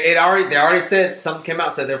either. They already said, something came out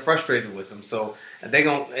and said they're frustrated with him. So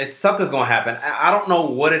something's gonna happen. I don't know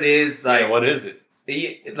what it is. Like, yeah, what is it?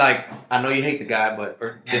 Like, I know you hate the guy,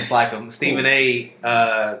 or dislike him. Stephen A.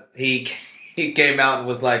 He came out and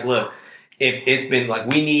was like, look, if it's been like,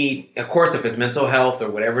 we need, of course, if it's mental health or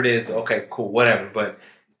whatever it is, okay, cool, whatever. But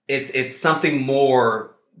it's something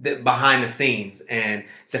more behind the scenes, and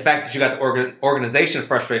the fact that you got the organization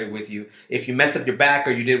frustrated with you, if you messed up your back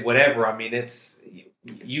or you did whatever, I mean,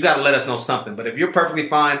 you got to let us know something. But if you're perfectly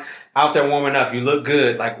fine out there warming up, you look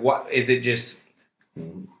good. Like, what is it? Just I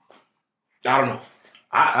don't know.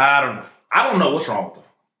 I don't know. I don't know what's wrong with him.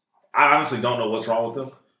 I honestly don't know what's wrong with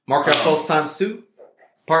him. Markelle Fultz times 2,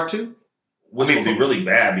 part 2, which would be really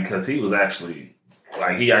bad because he was actually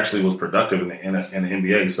was productive in the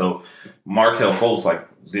NBA. So Markelle Fultz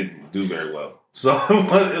didn't do very well. So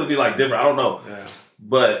it'll be different. I don't know. Yeah.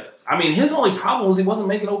 But I mean, his only problem was he wasn't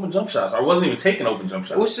making open jump shots, or wasn't even taking open jump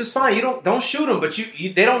shots. Which is fine. You don't shoot them, but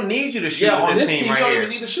they don't need you to shoot. Yeah, with on this team team, right you don't here.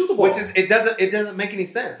 even need to shoot the ball. Which is it doesn't make any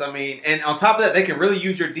sense. I mean, and on top of that, they can really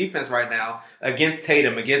use your defense right now against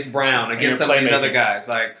Tatum, against Brown, against some of these other guys.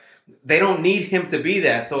 Like, they don't need him to be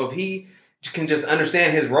that. So if he can just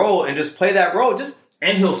understand his role and just play that role,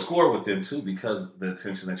 and he'll score with them too, because the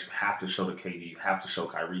attention that you have to show to KD, you have to show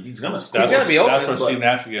Kyrie. He's gonna score. He's gonna be open. That's where Steve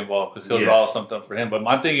Nash will get involved, because he'll draw something for him. But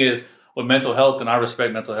my thing is, with mental health, and I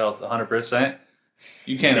respect mental health 100%,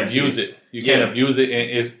 you can't abuse it. You can't abuse it.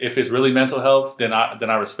 And if it's really mental health, then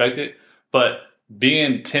I respect it. But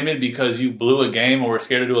being timid because you blew a game or were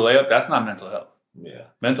scared to do a layup, that's not mental health. Yeah,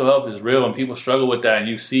 mental health is real, and people struggle with that. And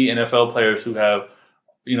you see NFL players who have,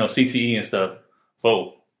 CTE and stuff.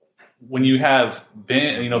 But when you have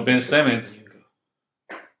Ben Simmons,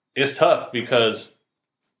 it's tough because,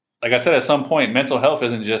 like I said, at some point, mental health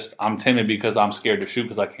isn't just I'm timid because I'm scared to shoot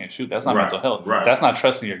because I can't shoot. That's not mental health. Right. That's not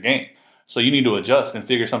trusting your game. So you need to adjust and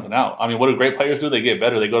figure something out. I mean, what do great players do? They get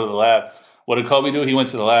better. They go to the lab. What did Kobe do? He went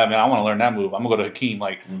to the lab. Man, I want to learn that move. I'm going to go to Hakeem.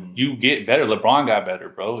 You get better. LeBron got better,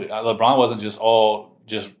 bro. LeBron wasn't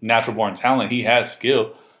just natural born talent. He has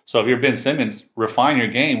skill. So if you're Ben Simmons, refine your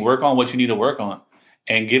game. Work on what you need to work on.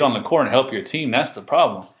 And get on the court and help your team. That's the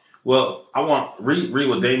problem. Well, I want read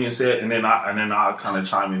what Damian said, and then I'll kind of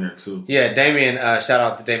chime in there too. Yeah, Damian. Shout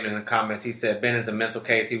out to Damian in the comments. He said Ben is a mental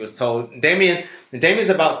case. He was told Damian's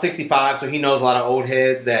about 65, so he knows a lot of old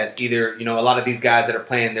heads that either a lot of these guys that are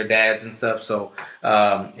playing their dads and stuff. So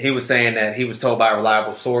he was saying that he was told by a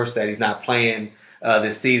reliable source that he's not playing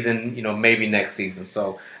this season. Maybe next season.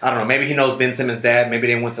 So I don't know. Maybe he knows Ben Simmons' dad. Maybe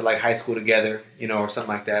they went to high school together. Or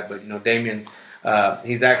something like that. But Damian's.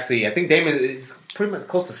 He's actually, I think Damon is pretty much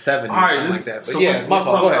close to 70 or something like that. But so yeah, my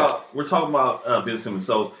fault. Go ahead. We're talking about Ben Simmons.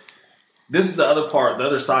 So this is the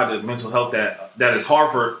other side of mental health that is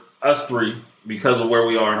hard for us three because of where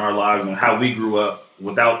we are in our lives and how we grew up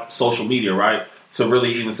without social media, right? To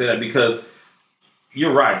really even say that, because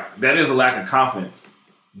you're right. That is a lack of confidence.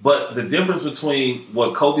 But the difference between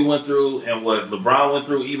what Kobe went through and what LeBron went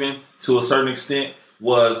through, even to a certain extent,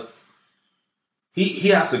 was He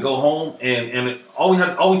has to go home and all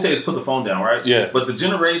we say is put the phone down, right? Yeah. But the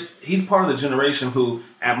generation, he's part of the generation who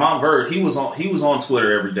at Montverde he was on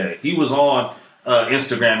Twitter every day. He was on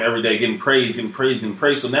Instagram every day, getting praised.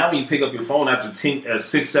 So now when you pick up your phone after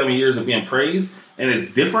 6-7 years of being praised, and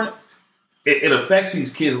it's different, it affects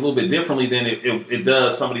these kids a little bit differently than it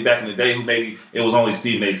does somebody back in the day who maybe it was only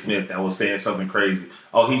Stephen A. Smith that was saying something crazy.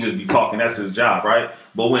 Oh, he just be talking. That's his job, right?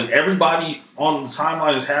 But when everybody on the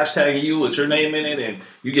timeline is hashtagging you with your name in it, and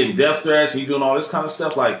you getting death threats and you doing all this kind of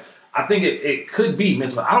stuff, I think it could be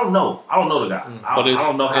mental. I don't know the guy. I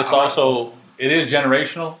don't know. It is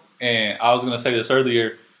generational, and I was going to say this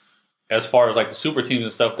earlier, as far as like the super teams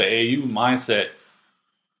and stuff, the AAU mindset,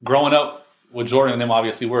 growing up with Jordan and them,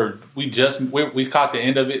 obviously, we caught the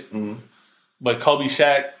end of it. Mm-hmm. But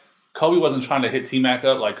Kobe wasn't trying to hit T-Mac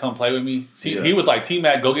up, like, come play with me. He was like,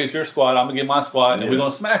 T-Mac, go get your squad. I'm going to get my squad, and we're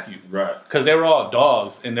going to smack you. Right. Because they were all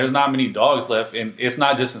dogs, and there's not many dogs left. And it's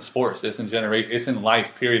not just in sports. It's in generation. It's in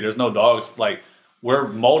life, period. There's no dogs. Like, we're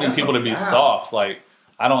molding people to be soft. Like,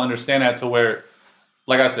 I don't understand that to where,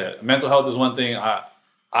 like I said, mental health is one thing.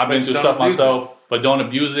 I've been through stuff myself, but don't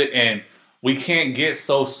abuse it. And we can't get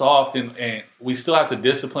so soft, and we still have to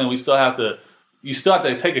discipline. You still have to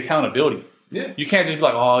take accountability. Yeah. You can't just be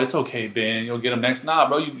like, oh, it's okay, Ben. You'll get him next. Nah,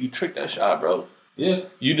 bro, you tricked that shot, bro. Yeah.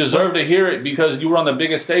 You deserve to hear it because you were on the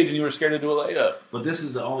biggest stage and you were scared to do a layup. But this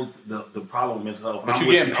is the problem with mental health. But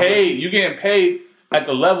you're getting paid at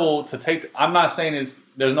the level to take. I'm not saying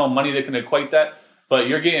there's no money that can equate that, but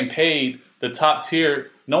you're getting paid the top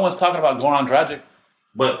tier. No one's talking about going on Dragic.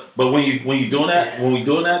 But when we doing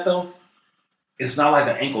that though, it's not like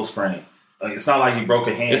an ankle sprain. Like, it's not like you broke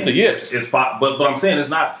a hand. It's the yips. It's five, but I'm saying it's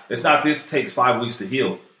not. This takes 5 weeks to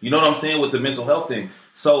heal. You know what I'm saying with the mental health thing.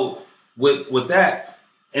 So with that,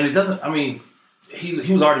 and it doesn't. I mean, he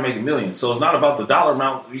was already making millions. So it's not about the dollar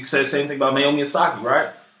amount. You can say the same thing about Naomi Osaka, right?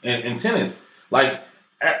 And tennis. Like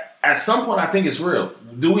at some point, I think it's real.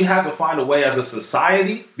 Do we have to find a way as a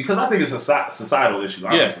society? Because I think it's a societal issue.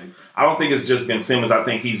 Honestly, yeah. I don't think it's just Ben Simmons. I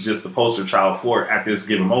think he's just the poster child for it at this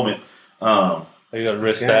given moment. You gotta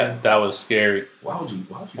risk that. That was scary. Why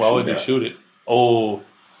would you shoot it? Oh,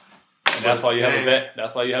 that's why you have a vet.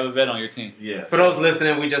 That's why you have a vet on your team. Yeah. For those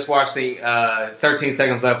listening, we just watched the 13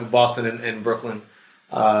 seconds left with Boston and Brooklyn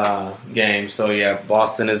game. So yeah,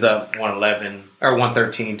 Boston is up 111 or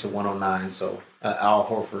 113 to 109. So Al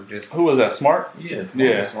Horford just. Who was that? Smart.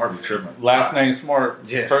 Yeah. Smart be tripping. Last name Smart.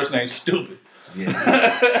 Yeah. First name stupid. Yeah.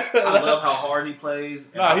 I love how hard he plays.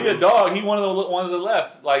 Nah, he a dog. He one of the ones that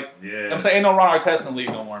left. Like, I'm saying, ain't no Ron Artest in the league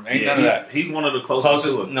no more, man. Ain't none of that. He's one of the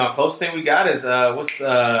closest to it. No, closest thing we got is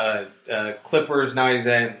Clippers. Now he's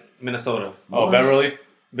at Minnesota. Oh, Beverly.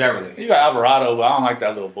 You got Alvarado, but I don't like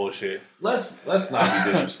that little bullshit. Let's not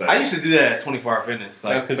be disrespectful. I used to do that at 24 Hour Fitness.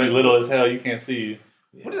 Like, that's because you're little as hell. You can't see you.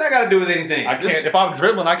 What does that got to do with anything? I can't. If I'm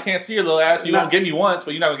dribbling, I can't see your little ass. You don't get me once,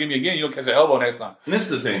 but you're not gonna get me again. You don't catch your elbow next time. And this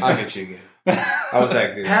is the thing. I'll get you again. I was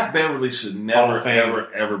that good. Pat Beverly should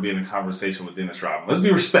never, ever be in a conversation with Dennis Rodman. Let's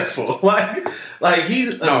be respectful. like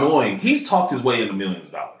he's annoying. He's talked his way into millions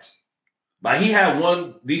of dollars. Like he had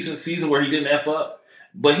one decent season where he didn't F up,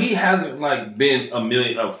 but he hasn't like been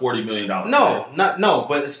 $40 million. No.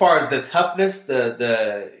 But as far as the toughness,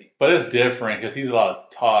 but it's different because he's a lot of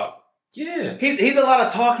talk. Yeah, he's a lot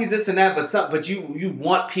of talk. He's this and that, but you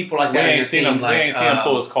want people like that. We ain't seen him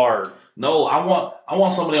pull his card. No, I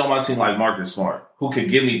want somebody on my team like Marcus Smart who could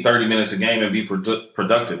give me 30 minutes a game and be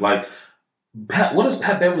productive. Like, what does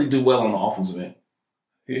Pat Beverly do well on the offensive end?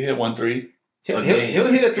 He hit 1 3. He'll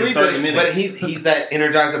hit a 3, but he's that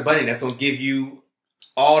Energizer Bunny that's going to give you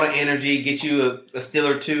all the energy, get you a steal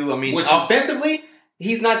or two. I mean, offensively,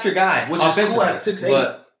 he's not your guy. Which is cool at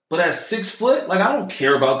 6'8", but at 6 foot, like I don't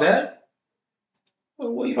care about that.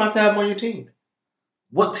 Well, you don't have to have him on your team.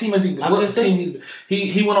 What team is he?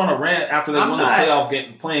 He went on a rant after they won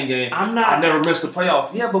the playing game. I never missed the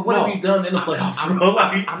playoffs. Yeah, but what have you done in the playoffs, bro?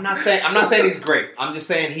 I'm not saying he's great. I'm just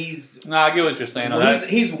saying he's. No, I get what you're saying.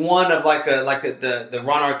 He's one of the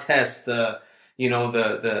Ron Artest, the I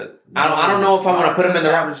don't know if I want to put him in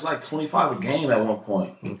the average like 25 a game at one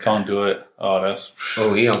point. Can't do it.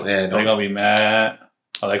 He don't. Yeah, they're gonna be mad.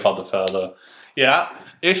 Oh, they called the foul though. Yeah,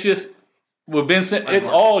 it's just. With Vincent, it's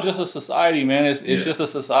all just a society, man. It's just a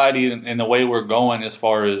society and the way we're going as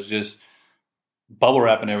far as just bubble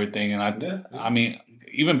wrap and everything. And I mean,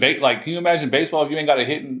 even can you imagine baseball if you ain't got a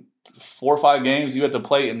hit in 4 or 5 games, you have to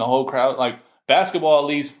play in the whole crowd. Like basketball, at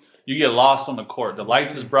least you get lost on the court. The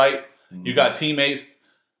lights is bright. You got teammates.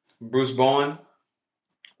 Bruce Bowen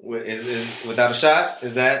is without a shot.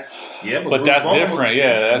 Is that? Yeah, but that's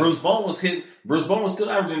different. Bruce Bowen was hit. Bruce Bowen was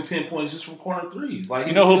still averaging 10 points just from corner threes. Like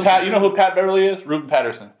you know who Pat Beverly is? Ruben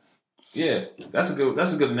Patterson. Yeah, that's a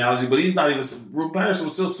good analogy. But he's not even. Ruben Patterson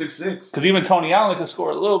was still 6'6". Because even Tony Allen could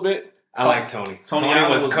score a little bit. I like Tony. Tony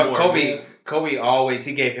was Kobe. Kobe always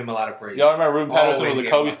gave him a lot of praise. Y'all remember Ruben Patterson was a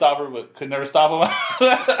Kobe stopper, but could never stop him.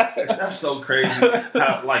 That's so crazy.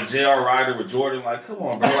 How, like J.R. Ryder with Jordan, like come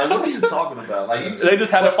on, bro. Like what are you talking about? Like they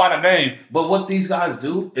just had to find a name. But what these guys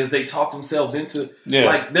do is they talk themselves into. Yeah.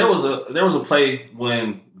 Like there was a play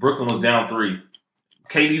when Brooklyn was down 3.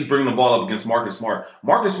 KD's bringing the ball up against Marcus Smart.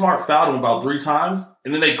 Marcus Smart fouled him about 3 times,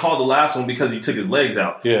 and then they called the last one because he took his legs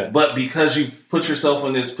out. Yeah. But because you put yourself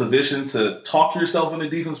in this position to talk yourself into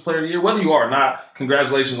Defensive Player of the Year, whether you are or not,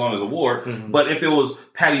 congratulations on his award. Mm-hmm. But if it was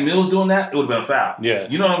Patty Mills doing that, it would have been a foul. Yeah.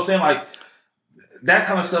 You know what I'm saying? Like, that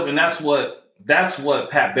kind of stuff, and that's what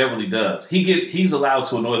Pat Beverly does. He's allowed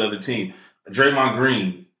to annoy the other team. Draymond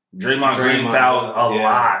Green fouls a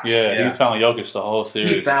lot. Yeah, he was fouling Jokic the whole series.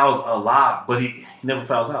 He fouls a lot, but he never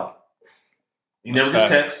fouls out. He never gets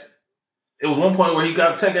techs. It was one point where he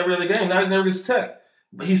got a tech every other game. Now he never gets a tech.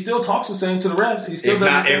 But he still talks the same to the refs. He still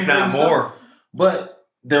does the same. If not more. But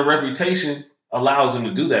their reputation allows him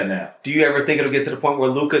to do that now. Do you ever think it'll get to the point where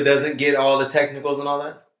Luka doesn't get all the technicals and all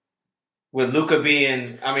that? With Luka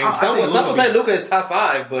being, some will say Luka is top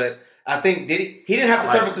 5, but I think he didn't have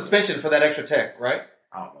to serve a suspension for that extra tech, right?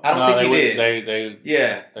 I don't think he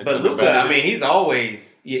did. But Luka, he's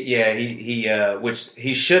always, which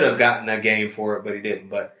he should have gotten a game for it, but he didn't.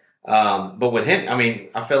 But with him,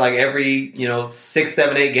 I feel like every 6,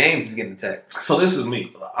 7, 8 games he's getting tech. So this is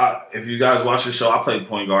me. If you guys watch the show, I play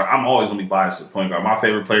point guard. I'm always going to be biased at point guard. My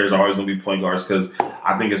favorite players are always going to be point guards because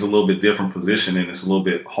I think it's a little bit different position and it's a little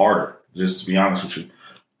bit harder. Just to be honest with you,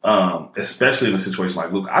 especially in a situation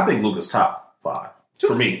like Luka, I think Luka's top 5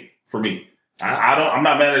 for me. I'm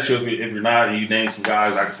not mad at you if you're not. And you name some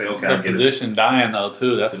guys, I can say okay. The position dying though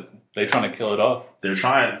too. They're trying to kill it off. They're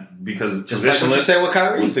trying because just like what you say with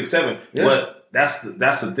Kyrie with 6'7". Yeah. But that's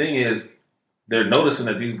the thing is they're noticing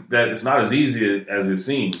that it's not as easy as it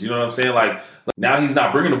seems. You know what I'm saying? Like now he's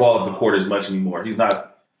not bringing the ball up the court as much anymore. He's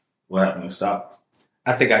not. What happened? It stopped.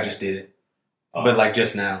 I think I just did it, but like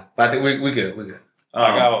just now. But I think we're good. We're good. My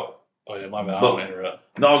bad. I don't want to interrupt.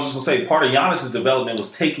 No, I was just going to say, part of Giannis's development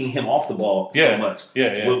was taking him off the ball so much.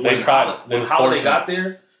 Yeah. When Holiday got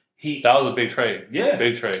there, that was a big trade. Yeah.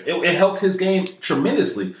 Big trade. It helped his game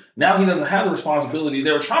tremendously. Now he doesn't have the responsibility.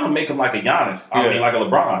 They were trying to make him like a Giannis. Like a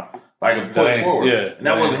LeBron. Like a point forward. Yeah. And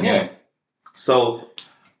that wasn't him. So,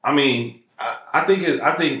 I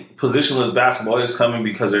think positionless basketball is coming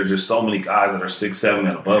because there's just so many guys that are 6'7"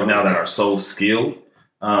 and above now that are so skilled.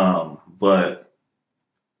 But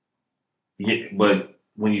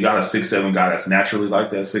when you got a 6'7" guy that's naturally like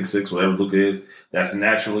that, 6'6", whatever Luka is, that's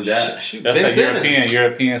naturally that. That's like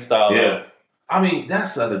European style. Yeah.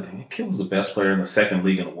 That's the other thing. Kim was the best player in the second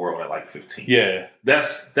league in the world at like 15. Yeah.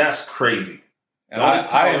 That's crazy. And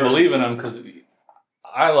I didn't believe in him because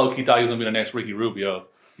I low-key thought he was going to be the next Ricky Rubio.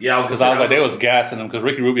 Yeah, I was like, they was gassing him because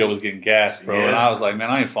Ricky Rubio was getting gassed, bro. Yeah. And I was like, man,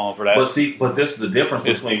 I ain't falling for that. But this is the difference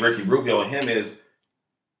between Ricky Rubio and him is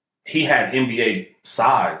he had NBA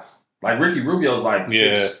size. Like Ricky Rubio's like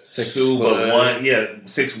 6'2", but 6'1",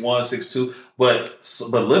 6'2", but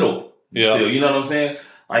little still. You know what I'm saying?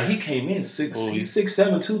 Like he came in he's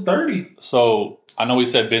 6'7", 230. So I know we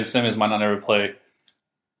said Ben Simmons might not ever play.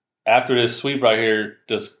 After this sweep right here,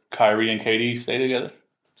 does Kyrie and KD stay together?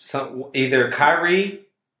 Either Kyrie,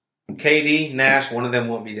 KD, Nash, one of them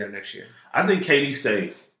won't be there next year. I think KD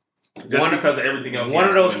stays just because of everything else. One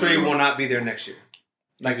of those three will not be there next year.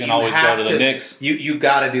 Like you can always go to the Knicks. You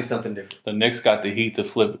got to do something different. The Knicks got the heat to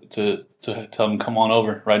flip to tell them come on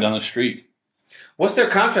over right down the street. What's their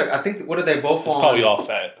contract? I think what are they both on? Probably all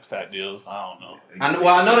fat deals. I don't know.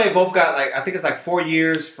 I know they both got I think it's 4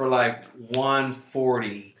 years for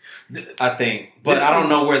 $140. I think, but I don't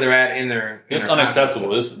know where they're at in their. It's unacceptable.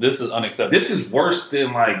 This is unacceptable. This is worse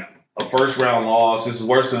than a first round loss. This is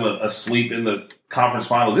worse than a sweep in the conference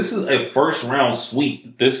finals. This is a first round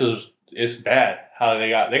sweep. It's bad how they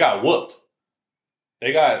got whooped.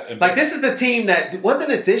 They got this is the team that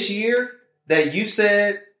wasn't it this year that you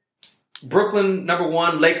said Brooklyn number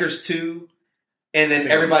 1, Lakers 2, and then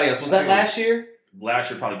everybody else. Was that last year? Last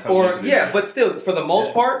year probably coming into this year. But still, for the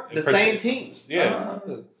most part, the same teams. Yeah.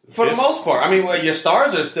 For the most part. Your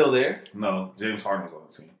stars are still there. No, James Harden was on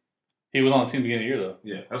the team. He was on the team beginning of the year, though.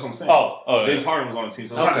 Yeah, that's what I'm saying. Oh, James Harden was on the team.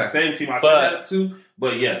 So it's not the same team I said that to,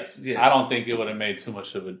 but yes. Yeah. I don't think it would have made too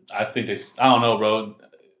much of it. I think I don't know, bro.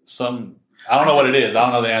 I don't know what it is. I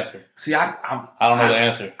don't know the answer. See, I don't know the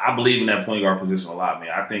answer. I believe in that point guard position a lot, man.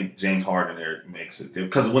 I think James Harden there makes it different.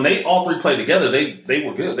 Because when they all three played together, they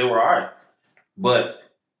were good. They were all right. But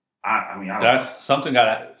someone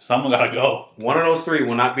got to go. One of those three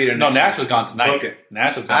will not be there. No, Nash is gone tonight. Okay.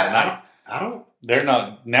 Nash is gone tonight. I don't. They're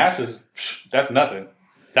not. Nash is. That's nothing.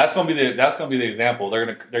 That's gonna be the example. They're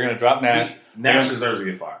gonna drop Nash. Nash deserves to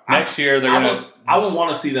get fired. Next year they're gonna. I would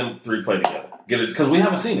want to see them three play together. Get it because we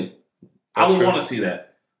haven't seen it. I would want to see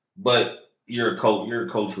that. But you're a coach. You're a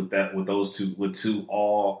coach with that. With those two. With two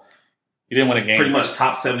all. He didn't win a game. Pretty much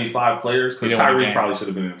top 75 players. Because Kyrie probably should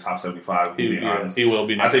have been in the top 75. He will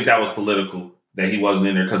be. I think that was political that he wasn't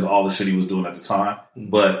in there because of all the shit he was doing at the time.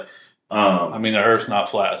 But I mean, the Earth's not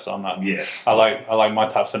flat, so I'm not. Yeah, I like my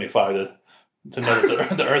top 75 to know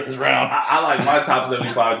that the Earth is round. I like my top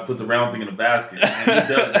 75 to put the round thing in the basket, and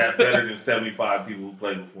he does that better than 75 people who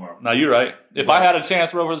played before him. No, you're right. If I had a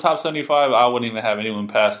chance over the top 75, I wouldn't even have anyone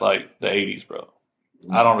past like the 80s, bro.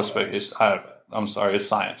 I don't respect it. I'm sorry, it's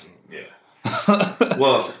science. Yeah.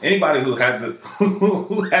 Well, anybody who had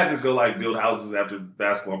to go like build houses after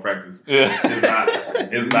basketball practice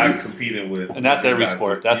is not competing with. And that's every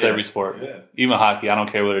sport. That's every sport. Yeah. Even hockey. I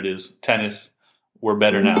don't care what it is. Tennis. We're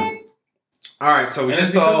better now. All right, so we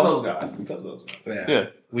just saw those guys. Yeah.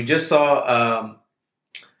 We just saw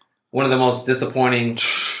one of the most disappointing,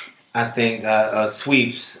 I think,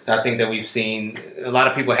 sweeps I think that we've seen. A lot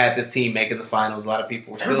of people had this team making the finals. A lot of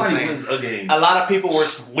people were still saying wins a game. A lot of people were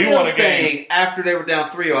still saying after they were down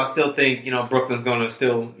 3-0, I still think Brooklyn's going to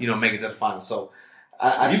still make it to the finals. So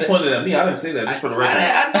you pointed at me. I didn't say that just for the record.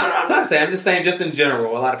 I'm not saying. I'm just saying, just in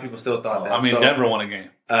general, a lot of people still thought that. I mean, Denver won a game.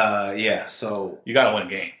 Yeah. So you got to win a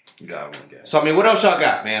game. So I mean, what else y'all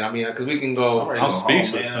got, man? I mean, because we can go. I'm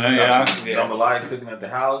speechless, man. Jambalaya cooking at the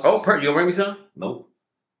house. Oh, you gonna bring me some? Nope.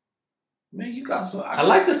 Man, you got some. I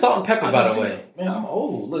like the salt and pepper, by the way. Man, I'm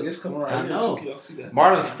old. Look, it's coming around. I know. Y'all see that?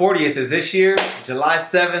 Marlon's 40th is this year, July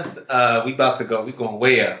 7th. We about to go. We going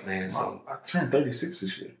way up, man. So I turned 36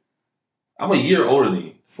 this year. I'm a year older than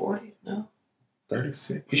you. 40? No.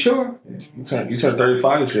 36. You sure? Yeah. You turned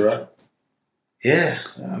 35 this year, right? Yeah.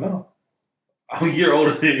 I know. I'm a year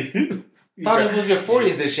older than you. Thought it was your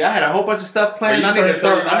 40th this year. I had a whole bunch of stuff planned. I need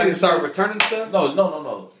to start returning stuff.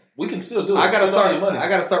 No. We can still do it. I gotta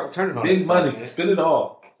start returning all big money. Spend it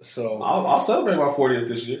all. So I'll celebrate my 40th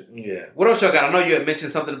this year. Yeah. What else y'all got? I know you had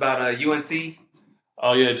mentioned something about UNC.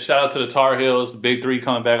 Oh yeah! Shout out to the Tar Heels. The Big Three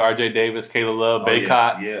coming back. R.J. Davis, Caleb Love,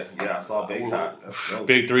 Baycott. Yeah. I saw Baycott.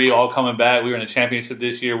 Big Three all coming back. We were in the championship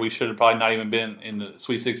this year. We should have probably not even been in the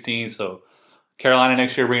Sweet 16. So Carolina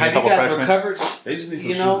next year bringing a couple freshmen. Have you guys recovered? They just need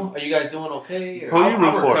some shooting. Are you guys doing okay? Who you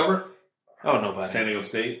root for? Recovered. Oh, nobody. San Diego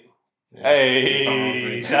State. Yeah.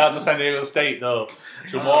 Hey, shout out to San Diego State though.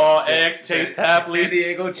 Jamal X, Chase Tapley. San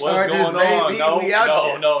Diego Chargers, what's going on? baby.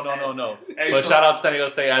 No. Hey, but shout out to San Diego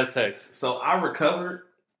State Aztecs. So I recovered,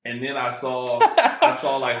 and then I saw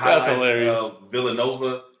like highlights of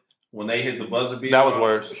Villanova when they hit the buzzer beater. That was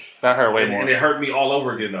worse. That hurt way more. And it hurt me all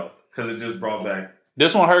over again though, because it just brought back.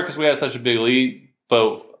 This one hurt because we had such a big lead,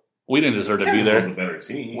 but we didn't deserve to be there. Was a better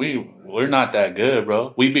team. We're not that good,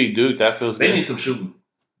 bro. We beat Duke. That feels good. They need some shooting.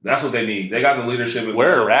 That's what they need. They got the leadership.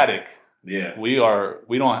 We're erratic. Yeah. We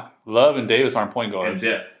don't. Love and Davis aren't point guards. And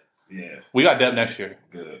depth. Yeah. We got depth next year.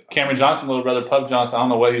 Good. Cameron Johnson, little brother, Pub Johnson. I don't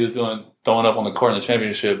know what he was doing, throwing up on the court in the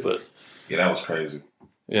championship, but yeah, that was crazy.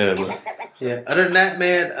 Yeah. Yeah. Other than that,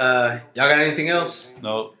 man, y'all got anything else?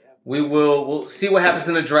 No. We'll see what happens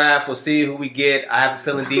in the draft. We'll see who we get. I have a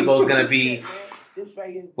feeling Debo's going to be.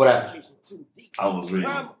 What happened? I was reading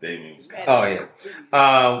Damien. Oh yeah.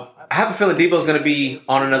 I have a feeling Debo's going to be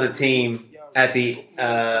on another team at the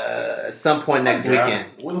some point next weekend.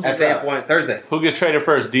 At that point, Thursday. Who gets traded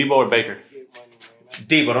first, Debo or Baker?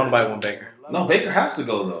 Debo. Don't nobody want Baker. No, Baker has to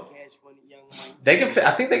go though. They can.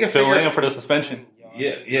 I think they can fill in for the suspension.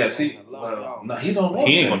 Yeah. See, no, he don't.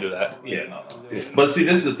 He ain't gonna do that. Yeah, no. But see,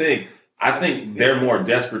 this is the thing. I think they're more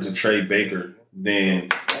desperate to trade Baker than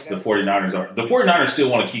the 49ers are. The 49ers still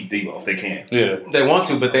want to keep Debo if they can. Yeah, they want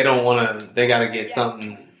to, but they don't want to. They got to get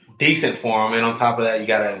something decent for him, and on top of that, you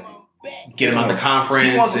got to get him out the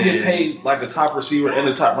conference. He wants to get paid like a top receiver and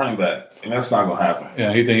a top running back, and that's not gonna happen.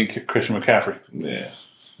 Yeah, he think Christian McCaffrey.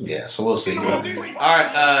 Yeah, so we'll see. All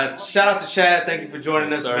right, shout out to Chad. Thank you for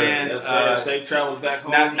joining us, man. Yes, safe travels back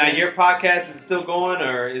home. Now, your podcast is still going,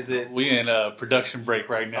 or is it? We in a production break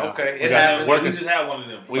right now. Okay, it happens. We just had one of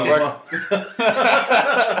them. We working.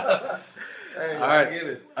 All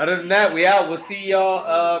right. Other than that, we out. We'll see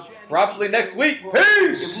y'all probably next week.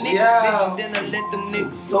 Peace. If niggas snitching, then I let the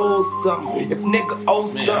niggas soul something. If nigga owe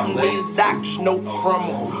something, then the doctors know from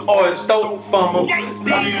him. Or it's stole from them.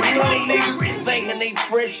 Niggas thinking they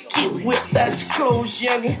fresh, get whipped out your clothes,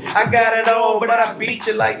 youngin'. I got it all, but I beat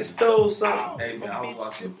you like you stole something. Hey man, I was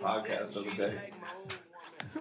watching a podcast the other day.